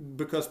community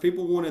because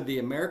people wanted the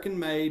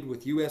American-made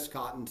with U.S.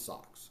 cotton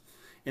socks,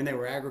 and they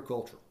were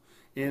agricultural.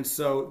 And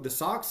so the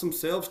socks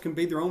themselves can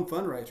be their own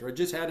fundraiser. I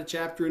just had a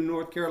chapter in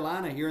North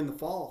Carolina here in the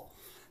fall.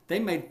 They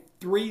made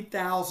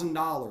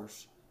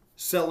 $3,000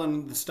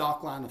 selling the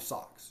stock line of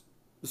socks.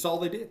 That's all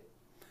they did.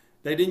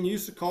 They didn't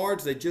use the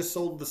cards. They just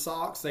sold the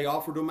socks. They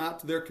offered them out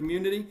to their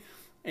community,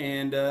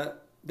 and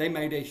they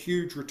made a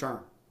huge return.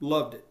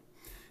 Loved it.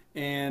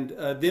 And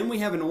then we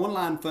have an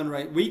online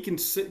fundraiser. We can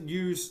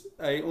use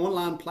an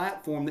online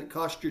platform that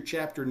costs your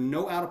chapter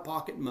no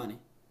out-of-pocket money.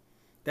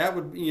 That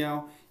would,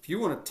 if you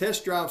want to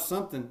test drive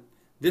something,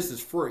 this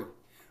is free,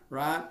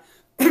 right?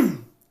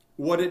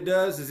 What it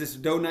does is it's a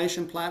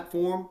donation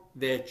platform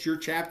that your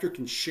chapter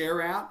can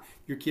share out.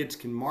 Your kids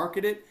can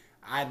market it.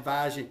 I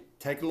advise you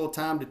take a little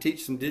time to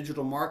teach some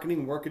digital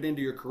marketing, work it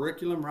into your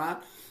curriculum, right?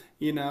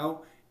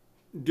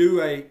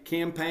 Do a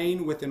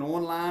campaign with an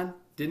online.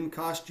 Didn't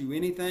cost you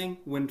anything.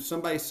 When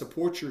somebody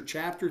supports your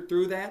chapter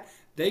through that,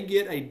 they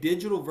get a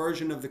digital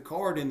version of the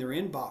card in their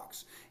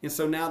inbox. And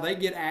so now they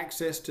get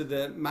access to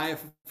the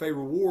MyFFA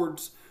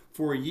rewards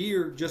for a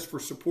year just for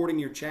supporting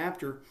your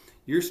chapter.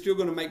 You're still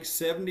going to make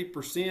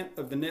 70%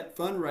 of the net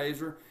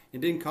fundraiser.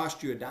 It didn't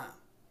cost you a dime.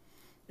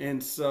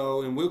 And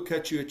we'll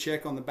cut you a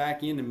check on the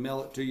back end and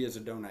mail it to you as a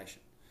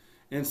donation.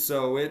 And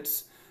so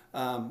it's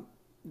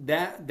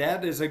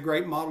that is a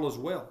great model as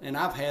well. And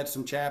I've had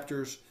some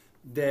chapters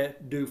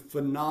that do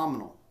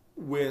phenomenal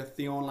with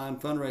the online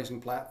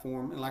fundraising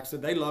platform. And like I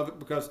said, they love it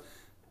because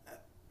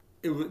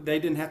they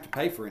didn't have to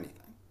pay for anything,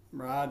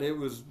 right? It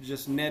was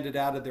just netted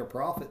out of their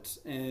profits.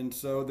 And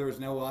so there was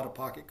no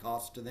out-of-pocket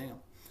cost to them.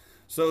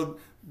 So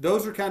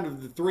those are kind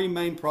of the three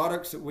main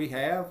products that we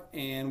have,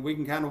 and we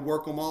can kind of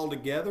work them all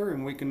together,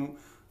 and we can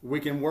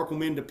work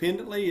them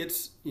independently.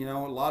 It's, a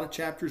lot of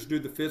chapters do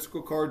the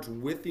physical cards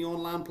with the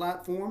online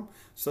platform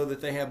so that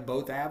they have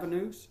both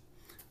avenues.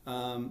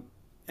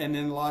 And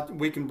then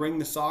we can bring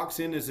the socks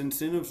in as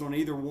incentives on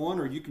either one,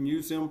 or you can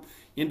use them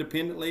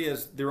independently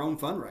as their own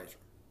fundraiser.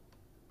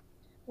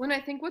 When I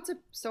think what's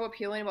so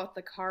appealing about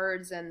the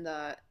cards and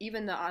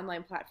even the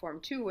online platform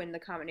too, and the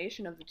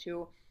combination of the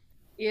two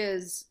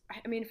is,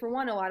 for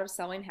one, a lot of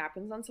selling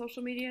happens on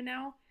social media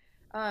now.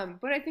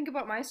 But I think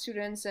about my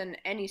students and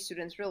any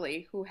students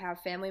really who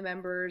have family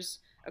members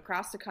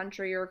across the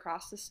country or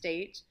across the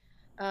state,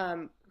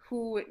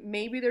 who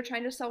maybe they're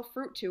trying to sell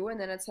fruit to, and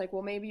then it's like,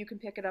 well, maybe you can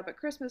pick it up at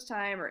Christmas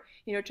time, or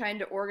trying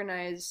to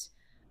organize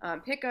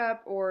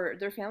pickup, or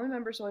their family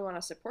members really want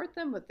to support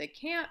them, but they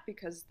can't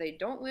because they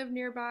don't live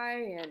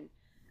nearby. And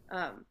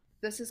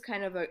this is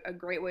kind of a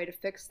great way to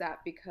fix that,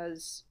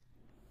 because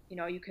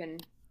you can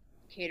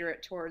cater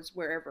it towards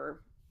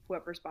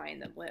whoever's buying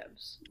them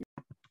lives.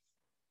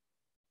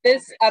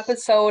 This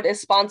episode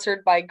is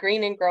sponsored by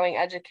Green and Growing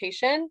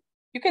Education.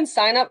 You can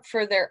sign up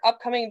for their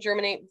upcoming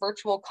Germinate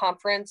virtual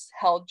conference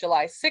held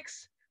July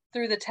 6th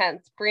through the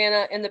 10th.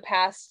 Brianna, in the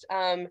past,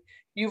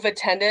 you've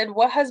attended.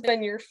 What has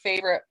been your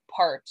favorite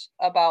part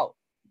about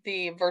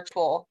the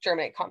virtual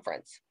Germinate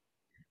conference?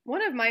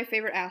 One of my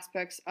favorite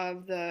aspects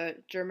of the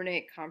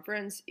Germinate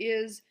conference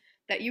is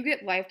that you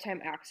get lifetime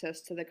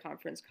access to the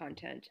conference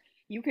content.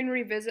 You can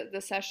revisit the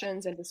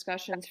sessions and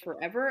discussions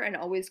forever and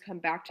always come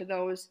back to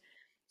those,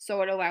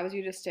 so it allows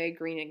you to stay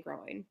green and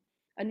growing.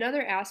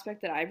 Another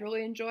aspect that I've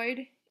really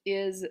enjoyed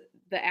is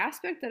the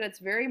aspect that it's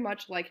very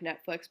much like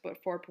Netflix,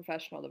 but for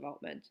professional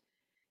development.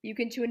 You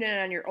can tune in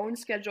on your own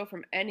schedule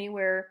from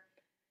anywhere,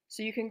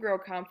 so you can grow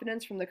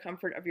confidence from the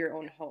comfort of your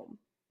own home.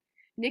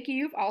 Nikki,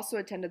 you've also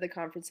attended the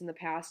conference in the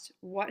past.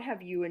 What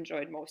have you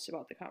enjoyed most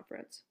about the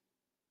conference?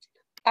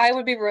 I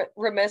would be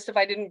remiss if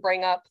I didn't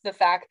bring up the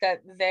fact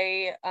that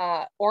they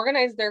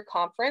organize their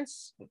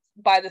conference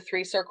by the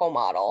 3-circle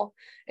model.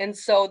 And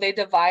so they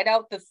divide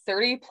out the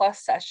 30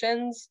 plus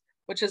sessions,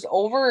 which is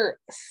over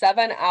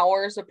 7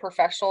 hours of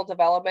professional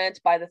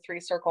development by the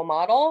 3-circle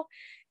model.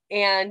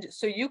 And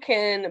so you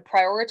can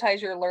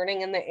prioritize your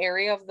learning in the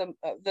area of the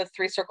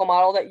 3-circle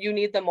model that you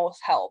need the most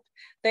help.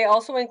 They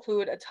also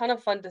include a ton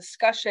of fun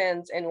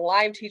discussions and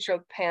live teacher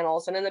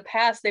panels. And in the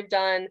past, they've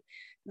done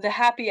the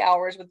happy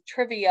hours with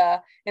trivia,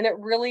 and it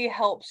really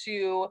helps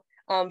you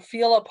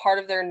feel a part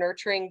of their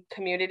nurturing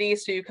community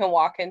so you can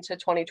walk into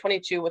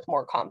 2022 with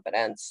more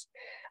confidence.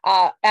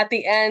 At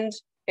the end,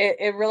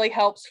 it really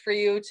helps for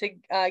you to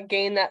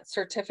gain that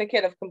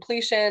certificate of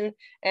completion,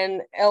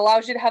 and it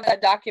allows you to have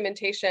that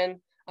documentation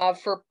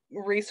for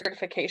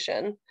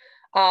recertification.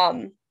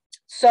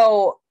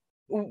 So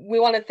we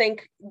want to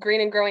thank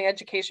Green and Growing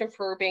Education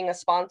for being a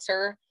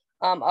sponsor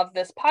of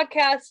this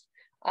podcast.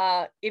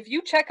 If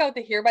you check out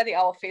the Here by the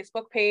Owl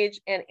Facebook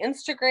page and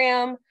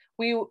Instagram,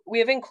 we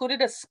have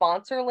included a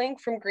sponsor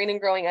link from Green and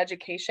Growing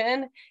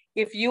Education.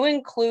 If you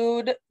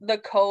include the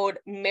code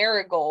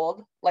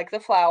Marigold, like the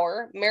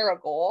flower,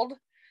 Marigold,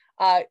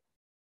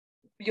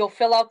 you'll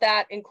fill out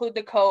that, include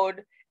the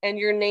code, and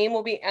your name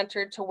will be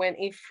entered to win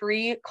a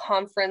free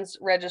conference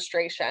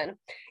registration.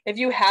 If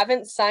you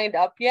haven't signed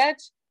up yet,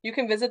 you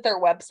can visit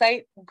their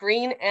website,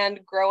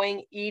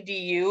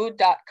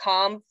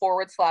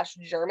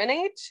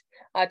 greenandgrowingedu.com/germinate,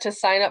 to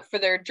sign up for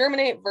their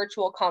Germinate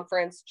virtual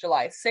conference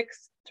July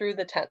 6th through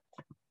the 10th.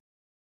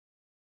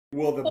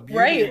 Well, the beauty...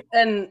 Right.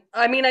 And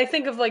I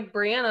think of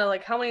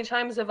Brianna, how many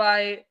times have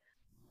I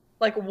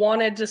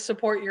wanted to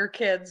support your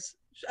kids?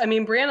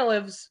 Brianna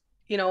lives,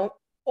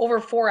 over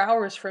 4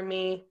 hours from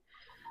me.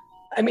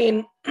 I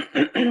mean,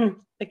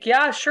 like,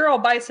 yeah, sure, I'll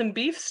buy some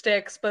beef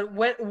sticks, but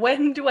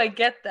when do I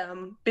get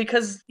them?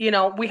 Because,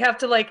 we have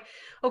to like,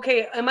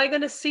 okay, am I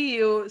going to see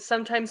you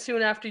sometime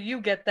soon after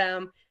you get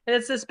them? And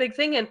it's this big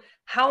thing. And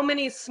how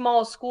many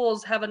small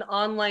schools have an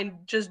online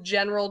just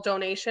general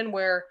donation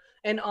where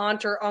an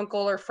aunt or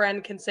uncle or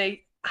friend can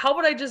say, how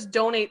would I just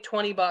donate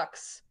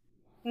 $20?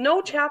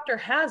 No chapter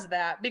has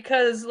that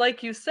because,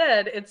 like you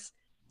said, it's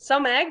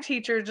some ag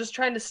teacher just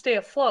trying to stay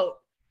afloat.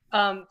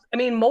 I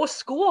mean, most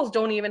schools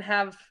don't even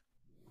have.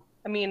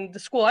 I mean, the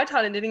school I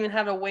taught in didn't even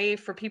have a way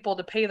for people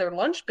to pay their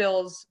lunch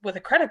bills with a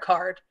credit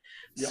card.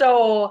 Yep.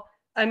 So,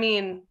 I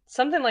mean,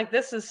 something like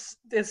this is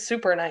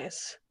super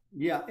nice.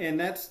 Yeah, and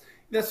that's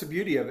the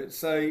beauty of it.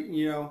 So,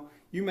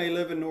 you may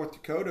live in North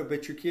Dakota,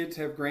 but your kids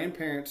have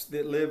grandparents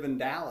that live in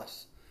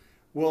Dallas.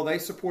 Well, they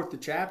support the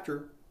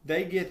chapter.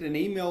 They get an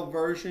email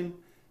version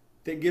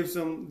that gives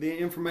them the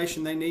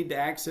information they need to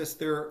access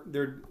their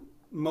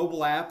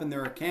mobile app and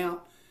their account.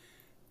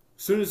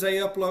 As soon as they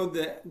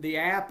upload the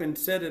app and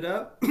set it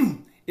up,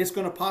 it's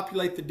going to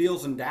populate the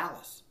deals in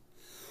Dallas.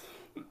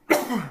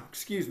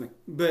 Excuse me.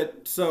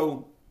 But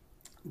so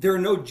there are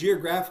no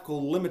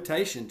geographical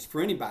limitations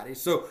for anybody.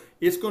 So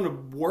it's going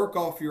to work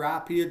off your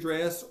IP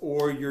address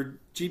or your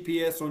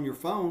GPS on your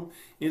phone.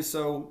 And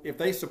so if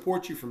they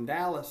support you from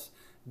Dallas,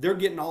 they're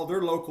getting all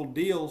their local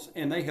deals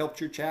and they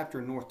helped your chapter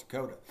in North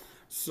Dakota.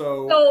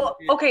 So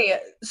okay.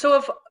 So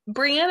if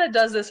Brianna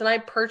does this and I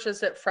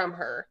purchase it from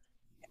her,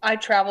 I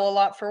travel a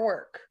lot for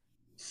work.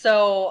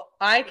 So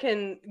I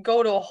can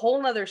go to a whole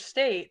nother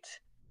state.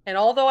 And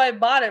although I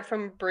bought it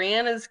from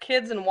Brianna's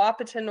kids in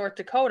Wahpeton, North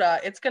Dakota,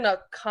 it's going to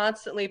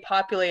constantly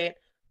populate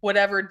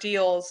whatever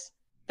deals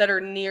that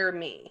are near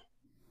me.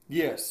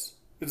 Yes,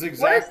 it's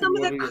exactly what are some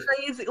of the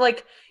crazy,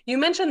 like you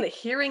mentioned the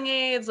hearing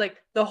aids,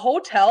 like the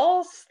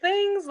hotels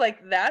things, like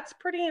that's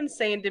pretty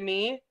insane to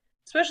me,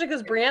 especially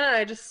because Brianna and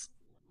I just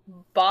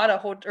bought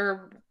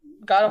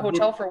got a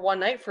hotel for one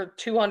night for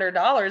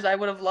 $200. I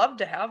would have loved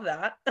to have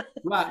that.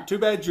 Right. Too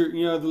bad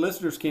the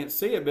listeners can't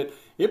see it, but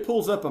it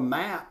pulls up a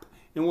map,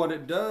 and what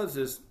it does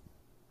is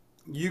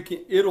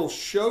it'll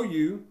show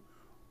you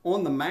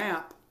on the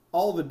map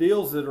all the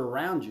deals that are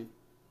around you,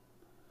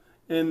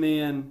 and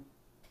then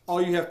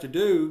all you have to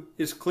do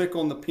is click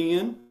on the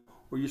pin,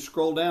 or you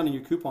scroll down, and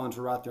your coupons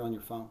are right there on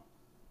your phone,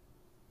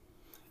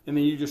 and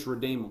then you just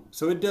redeem them.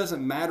 So it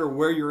doesn't matter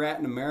where you're at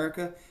in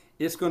America.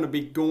 It's going to be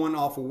going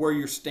off of where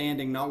you're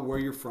standing, not where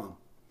you're from.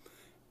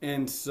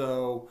 And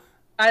so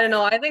I don't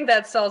know. I think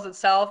that sells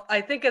itself.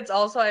 I think it's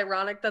also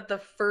ironic that the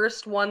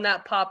first one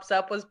that pops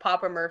up was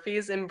Papa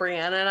Murphy's, and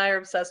Brianna and I are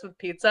obsessed with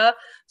pizza.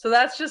 So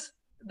that's just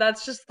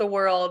the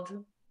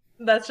world.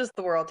 That's just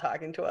the world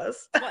talking to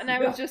us. Well, and I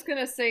was just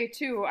gonna say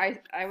too.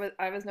 I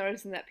was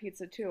noticing that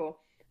pizza too.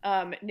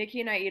 Nikki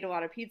and I eat a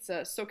lot of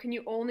pizza. So can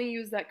you only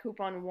use that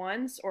coupon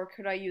once, or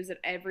could I use it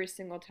every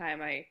single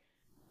time I?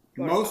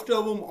 Most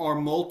of them are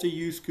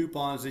multi-use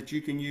coupons that you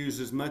can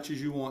use as much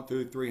as you want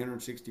through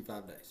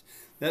 365 days.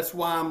 That's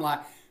why I'm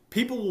like,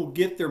 people will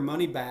get their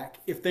money back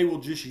if they will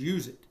just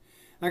use it.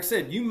 Like I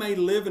said, you may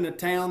live in a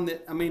town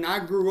I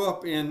grew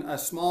up in a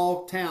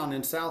small town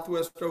in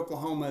southwest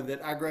Oklahoma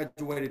that I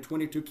graduated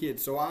 22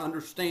 kids, so I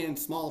understand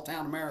small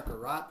town America,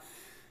 right?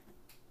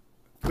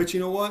 But you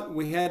know what?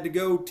 We had to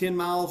go 10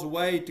 miles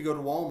away to go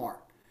to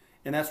Walmart,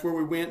 and that's where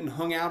we went and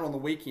hung out on the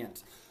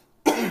weekends.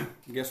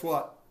 Guess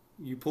what?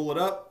 You pull it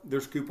up,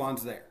 there's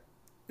coupons there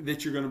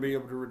that you're going to be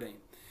able to redeem.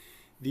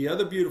 The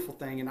other beautiful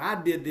thing, and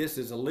I did this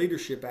as a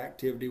leadership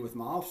activity with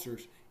my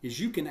officers, is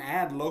you can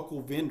add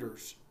local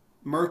vendors,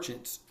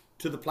 merchants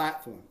to the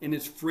platform, and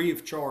it's free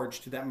of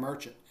charge to that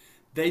merchant.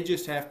 They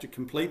just have to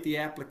complete the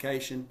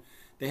application.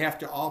 They have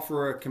to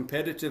offer a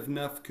competitive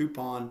enough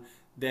coupon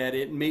that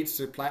it meets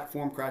the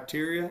platform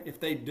criteria. If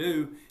they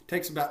do, it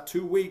takes about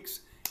 2 weeks.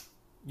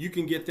 You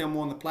can get them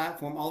on the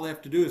platform. All they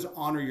have to do is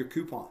honor their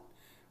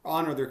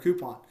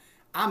coupon.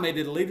 I made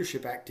it a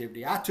leadership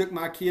activity. I took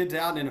my kids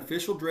out in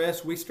official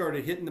dress. We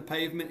started hitting the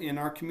pavement in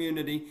our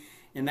community,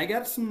 and they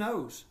got some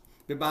no's.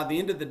 But by the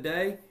end of the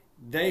day,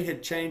 they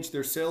had changed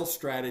their sales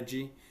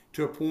strategy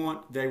to a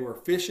point they were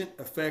efficient,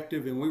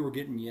 effective, and we were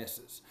getting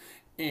yeses.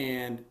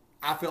 And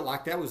I felt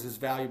like that was as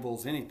valuable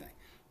as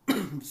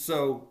anything.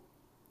 So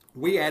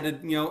we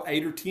added,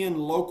 8 or 10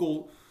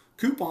 local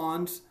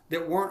coupons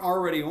that weren't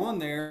already on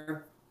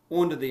there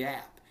onto the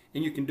app.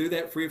 And you can do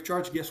that free of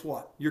charge. Guess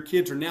what? Your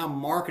kids are now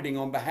marketing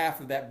on behalf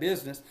of that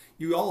business.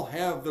 You all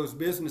have those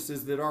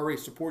businesses that already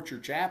support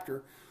your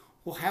chapter.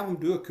 Well, have them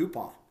do a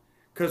coupon.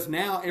 Because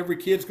now every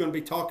kid's going to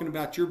be talking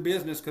about your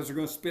business because they're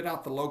going to spit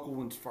out the local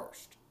ones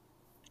first.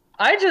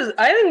 I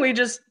think we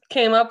just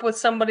came up with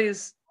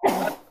somebody's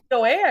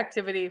OA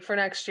activity for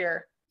next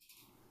year.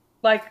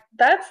 Like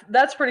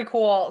that's pretty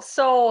cool.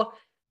 So,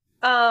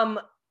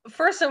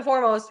 first and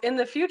foremost, in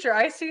the future,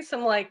 I see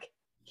some like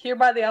Here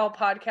by the Owl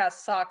podcast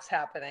socks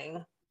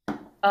happening.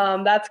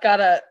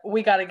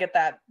 We gotta get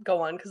that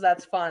going because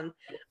that's fun.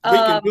 We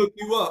can hook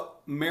you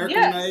up.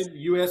 American made,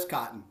 U.S.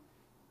 cotton.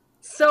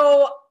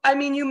 So, I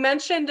mean, you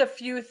mentioned a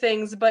few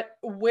things, but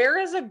where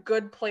is a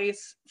good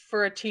place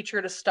for a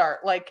teacher to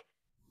start? Like,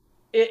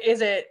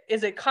 is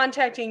it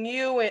contacting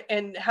you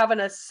and having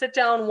a sit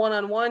down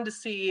one-on-one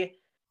to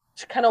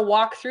kind of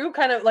walk through,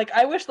 kind of like,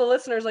 I wish the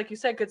listeners, like you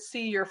said, could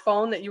see your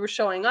phone that you were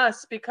showing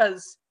us,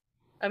 because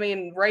I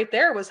mean, right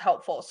there was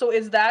helpful. So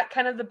is that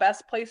kind of the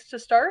best place to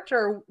start,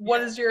 or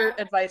what is your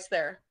advice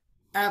there?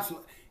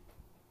 Absolutely.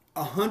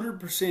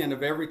 100%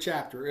 of every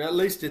chapter, at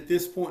least at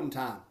this point in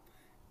time,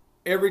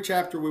 every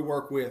chapter we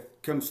work with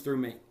comes through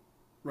me,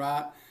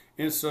 right?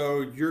 And so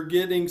you're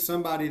getting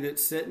somebody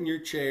that's sitting in your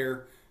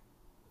chair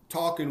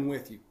talking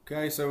with you,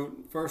 okay? So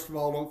first of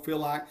all, don't feel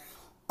like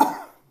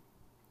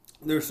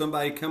there's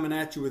somebody coming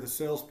at you with a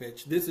sales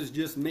pitch. This is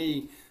just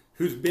me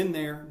who's been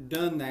there,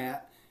 done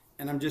that,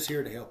 and I'm just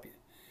here to help you.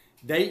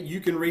 You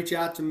can reach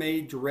out to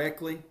me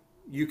directly.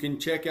 You can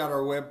check out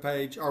our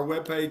webpage. Our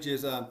webpage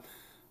is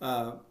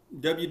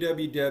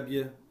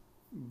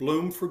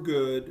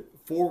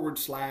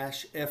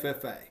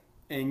www.bloomforgood.com/FFA,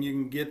 and you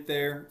can get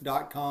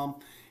there.com,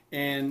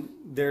 and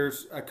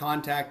there's a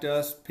contact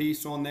us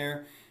piece on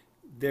there.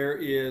 There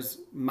is,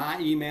 my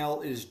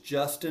email is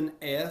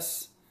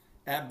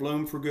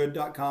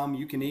justin.s@bloomforgood.com.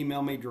 You can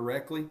email me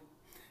directly.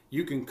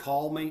 You can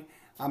call me.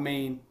 I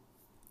mean,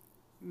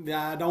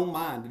 I don't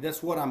mind.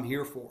 That's what I'm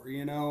here for,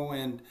 and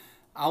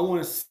I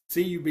want to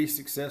see you be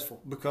successful,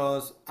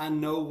 because I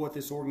know what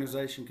this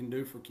organization can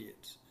do for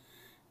kids.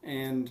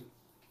 And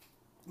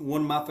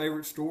one of my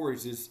favorite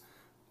stories is,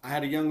 I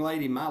had a young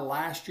lady my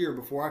last year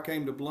before I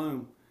came to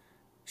Bloom.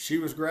 She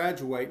was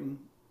graduating.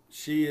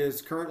 She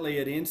is currently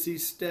at NC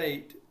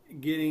State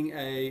getting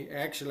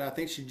actually, I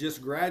think she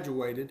just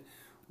graduated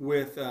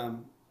with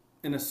an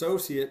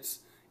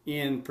associate's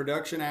in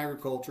production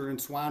agriculture, in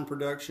swine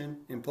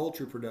production and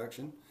poultry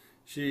production.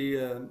 She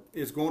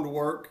is going to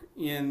work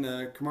in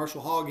the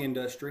commercial hog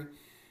industry.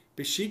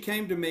 But she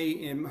came to me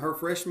in her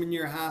freshman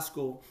year of high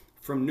school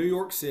from New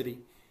York City,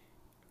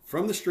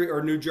 from the street,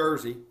 or New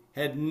Jersey,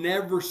 had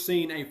never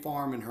seen a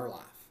farm in her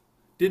life.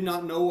 Did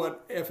not know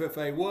what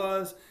FFA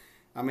was.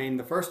 I mean,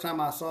 the first time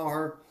I saw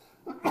her,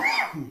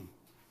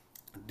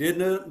 did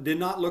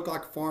not look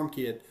like a farm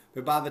kid.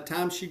 But by the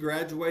time she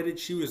graduated,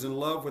 she was in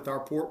love with our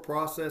pork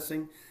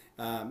processing.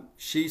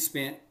 She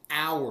spent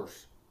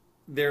hours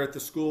there at the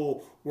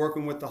school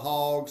working with the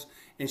hogs,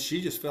 and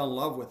she just fell in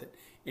love with it.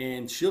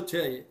 And she'll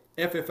tell you,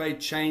 FFA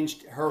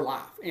changed her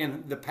life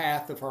and the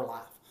path of her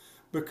life,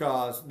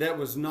 because that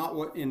was not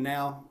what, and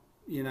now,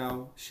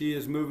 she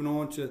is moving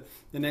on to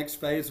the next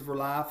phase of her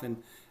life.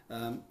 And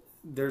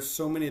there's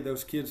so many of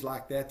those kids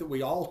like that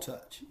we all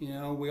touch.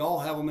 We all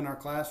have them in our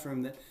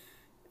classroom. That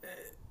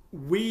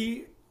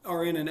we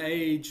are in an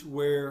age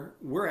where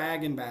we're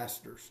ag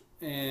ambassadors.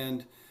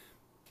 And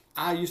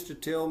I used to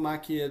tell my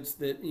kids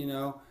that,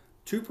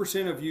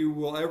 2% of you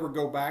will ever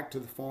go back to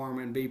the farm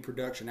and be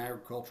production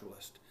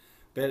agriculturalists,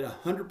 but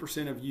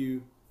 100% of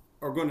you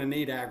are going to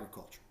need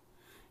agriculture.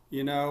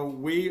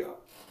 We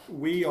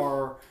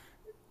are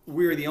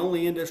the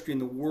only industry in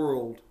the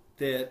world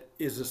that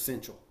is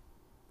essential.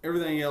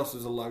 Everything else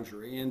is a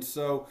luxury. And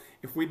so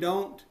if we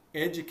don't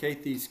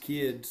educate these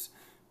kids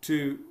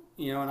to,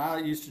 and I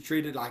used to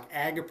treat it like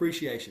ag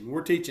appreciation.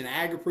 We're teaching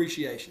ag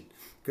appreciation,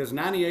 because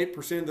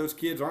 98% of those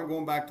kids aren't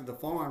going back to the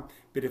farm.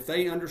 But if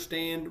they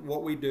understand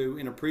what we do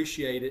and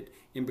appreciate it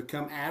and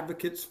become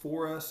advocates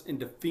for us and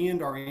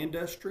defend our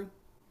industry,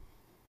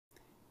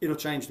 it'll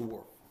change the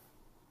world.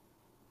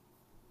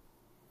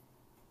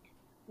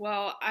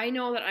 Well, I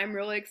know that I'm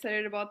really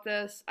excited about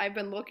this. I've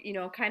been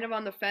kind of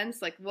on the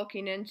fence, like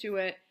looking into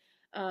it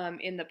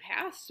in the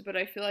past, but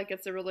I feel like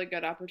it's a really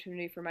good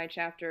opportunity for my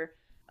chapter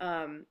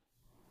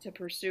to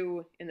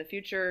pursue in the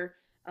future.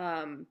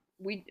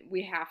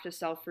 We have to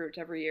sell fruit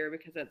every year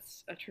because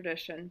it's a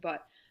tradition,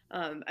 but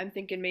I'm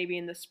thinking maybe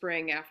in the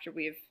spring, after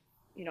we've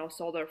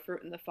sold our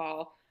fruit in the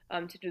fall,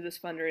 to do this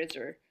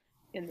fundraiser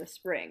in the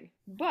spring.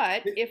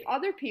 But if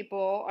other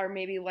people are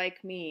maybe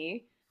like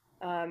me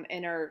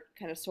and are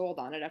kind of sold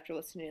on it after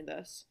listening to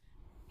this,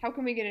 how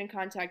can we get in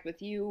contact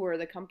with you or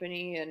the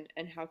company, and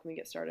how can we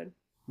get started?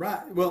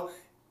 Right. Well,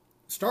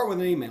 start with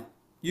an email.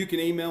 You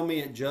can email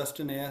me at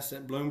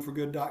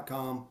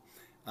justins@bloomforgood.com.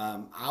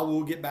 I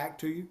will get back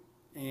to you,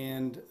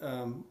 and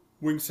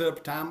we can set up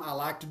a time. I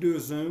like to do a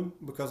Zoom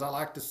because I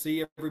like to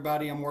see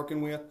everybody I'm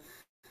working with.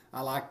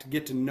 I like to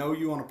get to know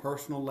you on a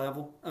personal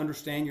level,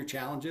 understand your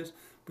challenges,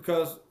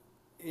 because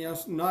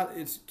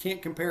it's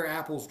can't compare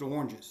apples to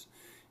oranges.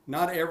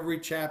 Not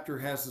every chapter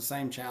has the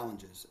same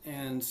challenges,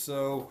 and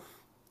so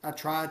I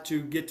try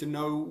to get to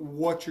know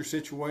what your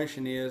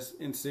situation is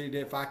and see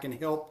if I can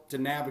help to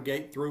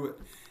navigate through it.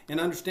 And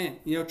understand,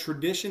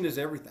 tradition is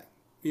everything.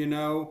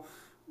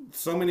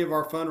 So many of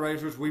our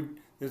fundraisers,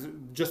 is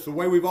just the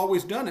way we've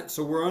always done it,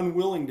 so we're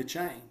unwilling to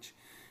change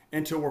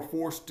until we're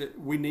forced to.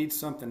 We need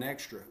something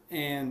extra,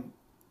 and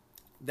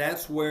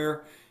that's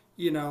where,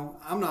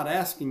 I'm not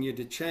asking you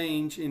to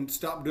change and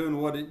stop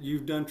doing what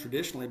you've done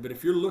traditionally, but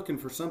if you're looking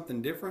for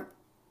something different,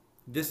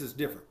 this is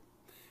different.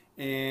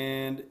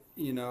 And,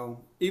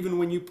 even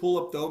when you pull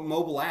up the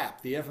mobile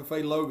app, the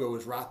FFA logo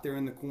is right there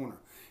in the corner.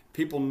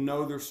 People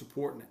know they're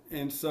supporting it.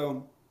 And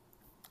so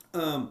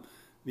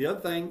the other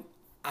thing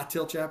I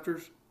tell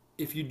chapters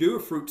if you do a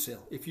fruit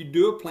sale, if you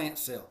do a plant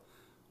sale,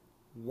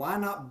 why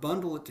not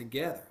bundle it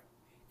together?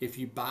 If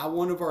you buy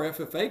one of our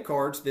FFA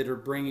cards that are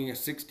bringing a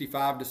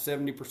 65 to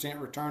 70%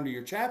 return to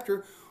your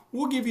chapter,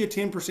 we'll give you a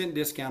 10%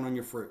 discount on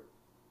your fruit.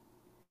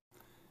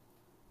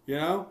 You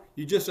know,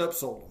 you just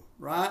upsold them,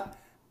 right?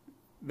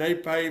 They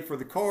pay for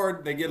the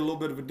card, they get a little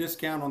bit of a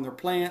discount on their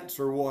plants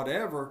or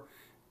whatever.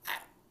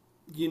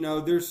 You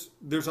know,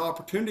 there's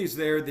opportunities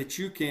there that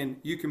you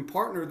can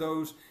partner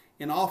those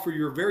and offer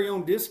your very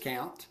own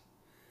discount.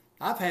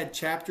 I've had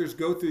chapters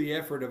go through the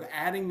effort of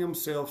adding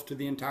themselves to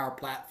the entire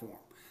platform.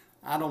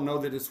 I don't know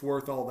that it's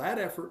worth all that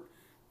effort,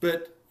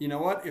 but you know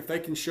what? If they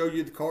can show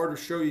you the card or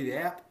show you the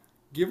app,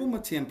 give them a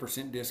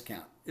 10%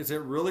 discount. Is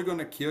it really going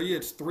to kill you?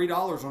 It's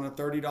 $3 on a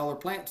 $30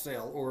 plant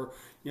sale, or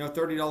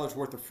 $30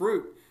 worth of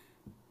fruit,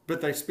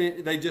 but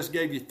they just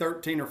gave you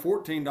 $13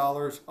 or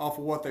 $14 off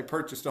of what they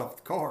purchased off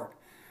the card.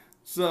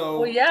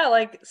 So well, yeah,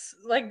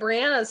 like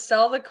Brianna,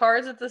 sell the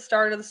cards at the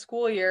start of the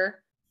school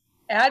year,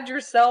 add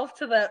yourself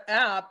to the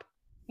app.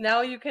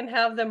 Now you can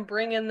have them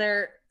bring in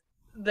their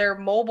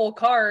mobile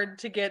card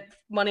to get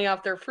money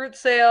off their fruit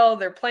sale,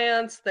 their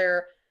plants,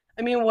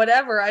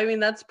 whatever.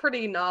 That's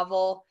pretty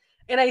novel.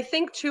 And I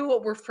think too,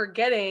 what we're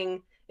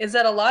forgetting is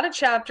that a lot of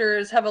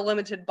chapters have a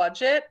limited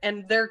budget,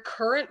 and their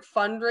current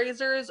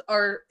fundraisers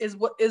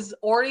is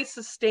already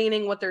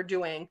sustaining what they're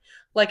doing.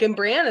 Like in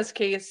Brianna's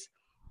case,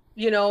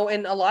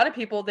 and a lot of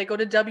people, they go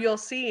to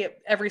WLC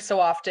every so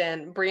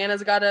often.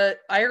 Brianna's got a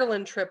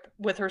Ireland trip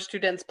with her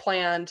students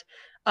planned.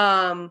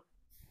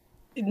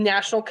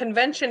 National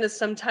convention is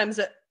sometimes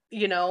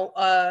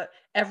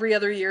every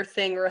other year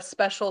thing or a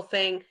special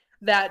thing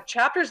that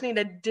chapters need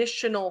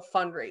additional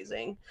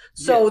fundraising.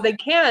 So they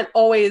can't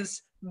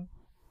always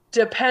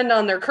depend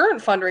on their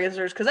current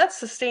fundraisers, because that's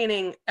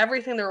sustaining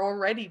everything they're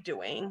already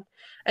doing.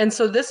 And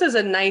so this is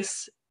a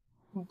nice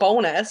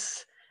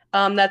bonus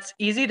that's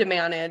easy to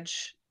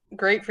manage,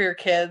 great for your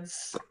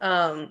kids.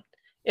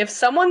 If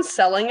someone's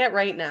selling it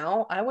right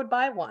now, I would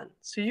buy one.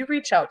 So you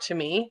reach out to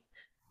me,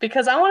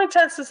 because I want to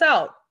test this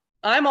out.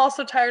 I'm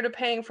also tired of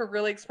paying for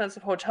really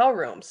expensive hotel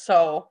rooms.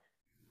 So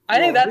I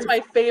think that's my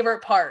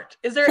favorite part.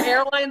 Is there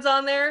airlines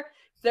on there?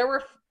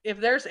 If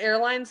there's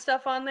airline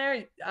stuff on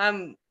there,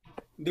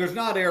 there's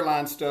not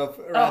airline stuff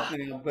right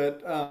now,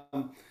 but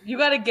you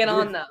got to get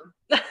on them.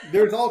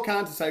 There's all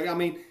kinds of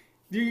savings.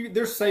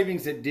 There's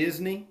savings at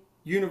Disney,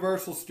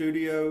 Universal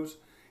Studios.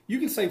 You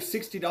can save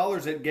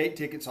 $60 at gate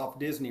tickets off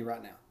Disney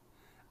right now.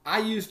 I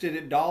used it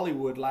at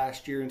Dollywood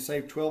last year and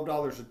saved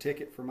 $12 a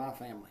ticket for my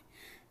family.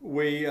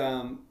 We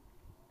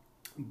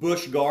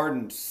Busch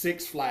Gardens,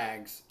 Six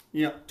Flags,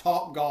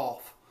 Top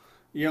Golf,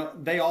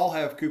 they all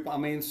have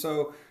coupons.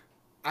 So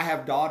I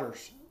have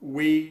daughters.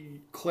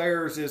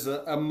 Claire's is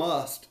a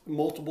must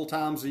multiple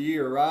times a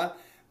year, right?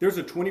 There's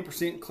a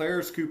 20%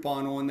 Claire's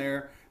coupon on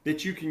there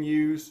that you can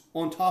use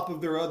on top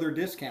of their other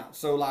discounts.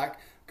 So like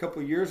a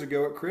couple of years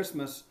ago at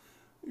Christmas,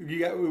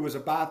 it was a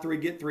buy three,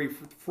 get three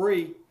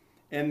free.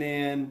 And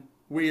then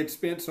we had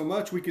spent so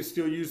much, we could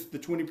still use the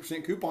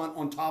 20% coupon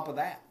on top of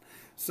that.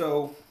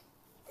 So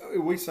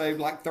we saved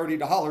like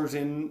 $30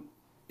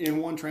 in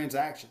one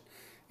transaction.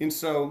 And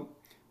so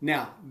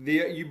now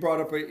you brought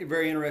up a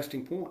very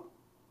interesting point.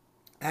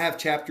 I have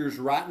chapters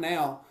right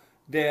now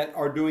that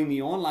are doing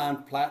the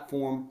online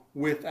platform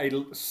with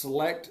a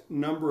select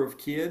number of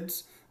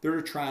kids that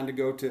are trying to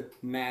go to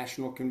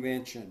national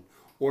convention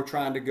or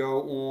trying to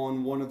go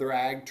on one of their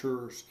ag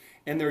tours.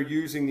 And they're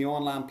using the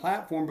online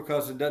platform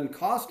because it doesn't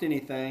cost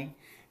anything.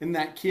 And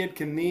that kid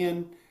can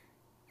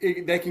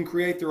they can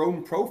create their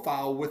own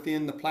profile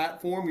within the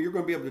platform. You're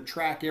going to be able to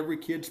track every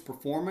kid's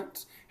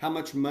performance, how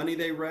much money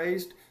they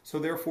raised. So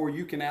therefore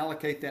you can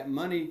allocate that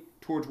money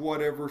towards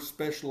whatever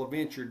special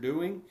event you're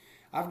doing.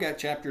 I've got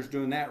chapters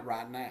doing that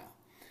right now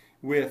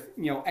with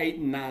 8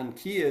 and 9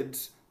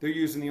 kids. They're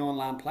using the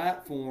online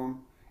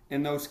platform,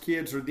 and those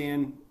kids are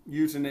then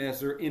using it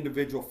as their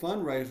individual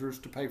fundraisers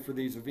to pay for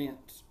these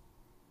events.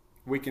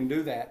 We can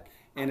do that,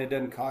 and it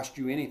doesn't cost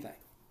you anything.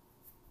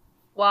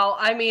 Well,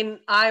 I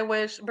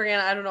wish,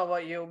 Brianna, I don't know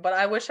about you, but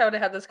I wish I would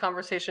have had this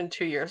conversation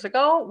 2 years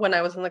ago when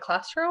I was in the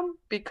classroom,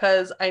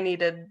 because I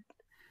needed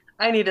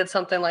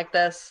something like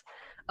this.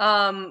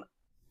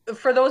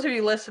 For those of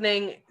you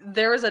listening,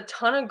 there is a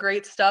ton of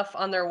great stuff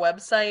on their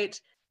website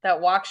that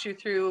walks you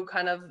through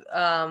kind of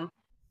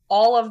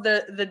all of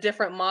the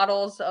different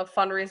models of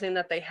fundraising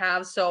that they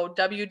have. So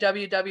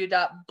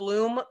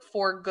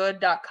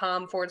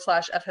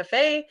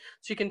www.bloomforgood.com/FFA.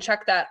 So you can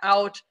check that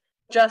out.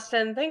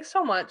 Justin, thanks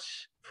so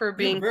much for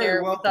being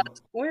here with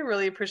us. We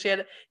really appreciate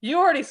it. You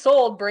already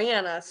sold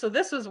Brianna, so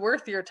this was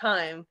worth your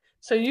time.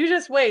 So you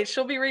just wait.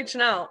 She'll be reaching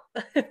out.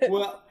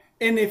 Well,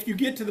 and if you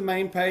get to the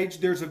main page,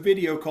 there's a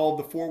video called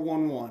the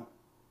 411,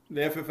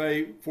 the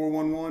FFA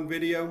 411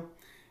 video.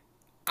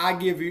 I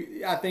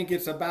think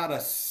it's about a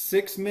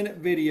 6-minute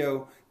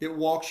video that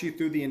walks you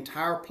through the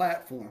entire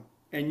platform,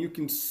 and you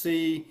can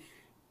see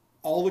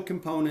all the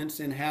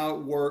components and how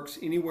it works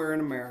anywhere in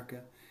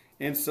America.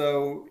 And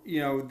so,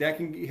 that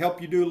can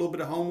help you do a little bit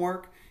of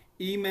homework.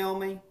 Email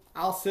me.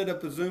 I'll set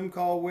up a Zoom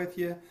call with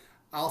you.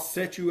 I'll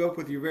set you up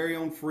with your very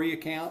own free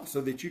account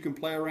so that you can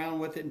play around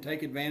with it and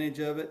take advantage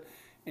of it.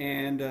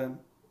 And,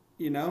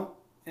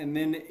 and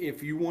then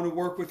if you want to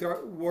work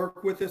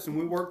with us and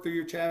we work through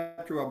your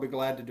chapter, I'll be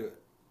glad to do it.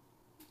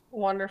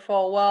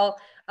 Wonderful. Well,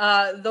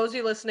 those of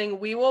you listening,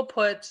 we will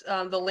put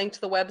the link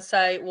to the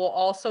website. We'll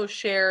also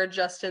share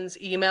Justin's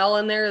email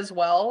in there as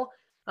well.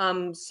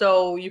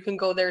 So you can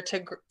go there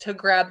to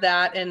grab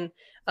that and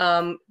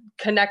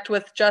connect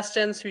with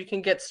Justin so you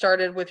can get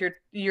started with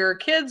your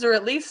kids, or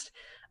at least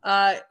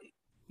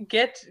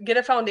get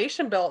a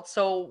foundation built.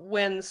 So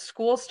when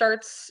school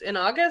starts in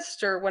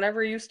August or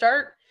whenever you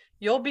start,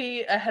 you'll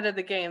be ahead of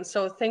the game.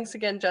 So thanks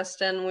again,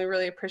 Justin. We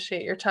really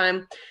appreciate your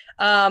time.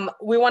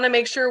 We want to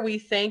make sure we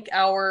thank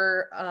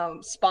our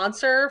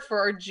sponsor for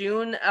our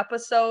June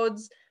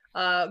episodes,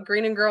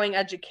 Green and Growing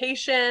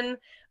Education.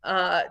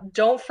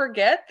 Don't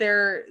forget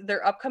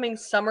their upcoming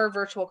summer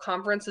virtual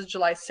conference is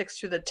July 6th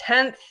through the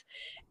 10th.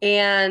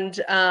 And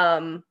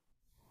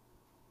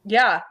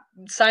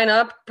sign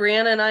up.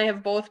 Brianna and I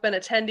have both been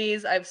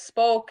attendees. I've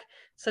spoke.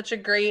 Such a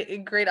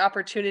great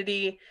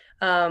opportunity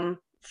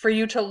for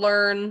you to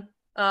learn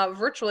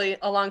virtually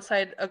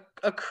alongside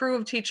a crew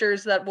of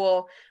teachers that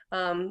will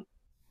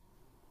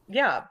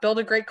build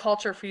a great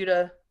culture for you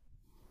to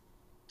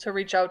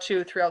reach out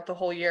to throughout the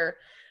whole year.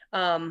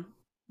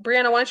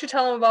 Brianna, why don't you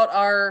tell them about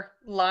our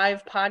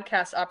live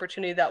podcast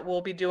opportunity that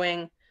we'll be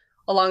doing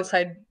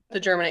alongside the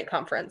Germinate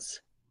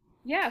conference?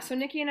 Yeah, so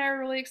Nikki and I are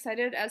really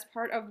excited as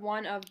part of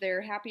one of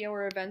their happy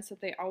hour events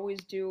that they always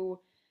do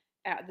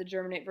at the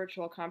Germinate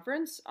Virtual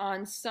Conference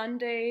on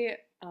Sunday,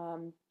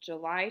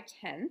 July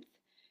 10th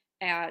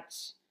at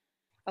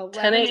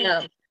 10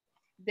 a.m.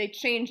 They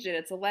changed it.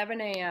 It's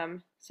 11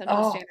 a.m.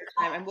 Central Standard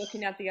Time. I'm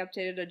looking at the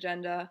updated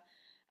agenda.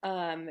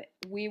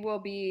 We will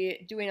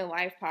be doing a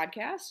live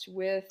podcast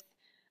with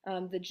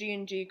the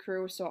G&G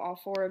crew, so all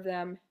four of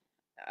them.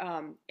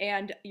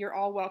 And you're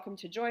all welcome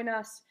to join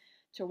us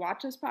to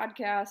watch this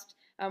podcast.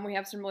 We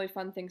have some really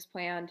fun things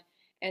planned.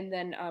 And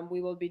then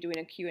we will be doing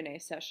a Q&A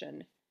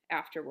session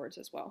afterwards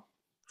as well.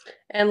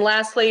 And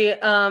lastly,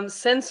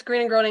 since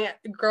Green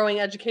and Growing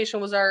Education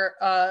was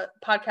our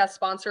podcast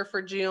sponsor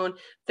for June,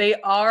 they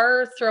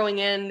are throwing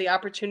in the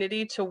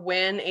opportunity to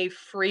win a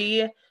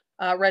free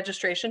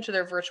registration to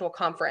their virtual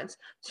conference.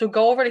 So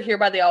go over to Here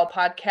by the Owl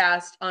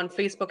podcast on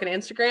Facebook and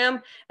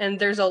Instagram, and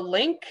there's a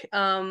link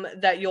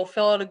that you'll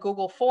fill out a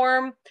Google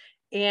form,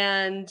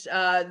 and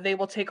they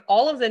will take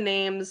all of the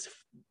names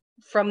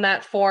from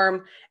that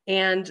form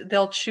and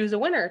they'll choose a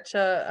winner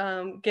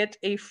to get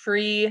a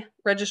free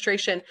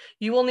registration.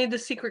 You will need the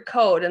secret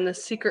code, and the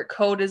secret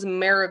code is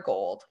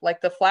marigold, like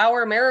the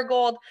flower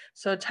marigold.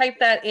 So type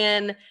that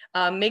in.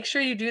 Make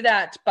sure you do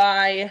that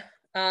by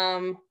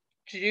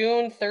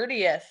June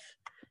 30th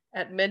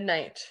at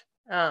midnight,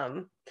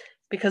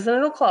 because then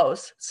it'll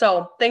close.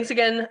 So thanks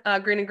again,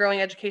 Green and Growing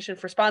Education,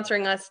 for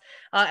sponsoring us.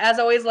 As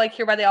always, like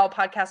Here by the Owl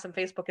podcast on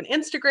Facebook and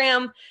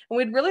Instagram. And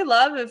we'd really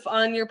love if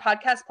on your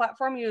podcast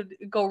platform, you'd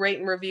go rate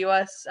and review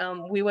us.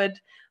 We would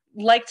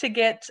like to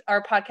get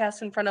our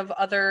podcast in front of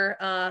other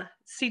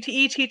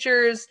CTE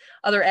teachers,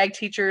 other ag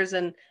teachers,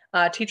 and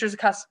teachers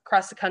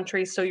across the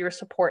country. So your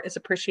support is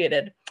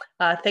appreciated.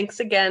 Thanks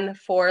again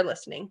for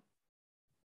listening.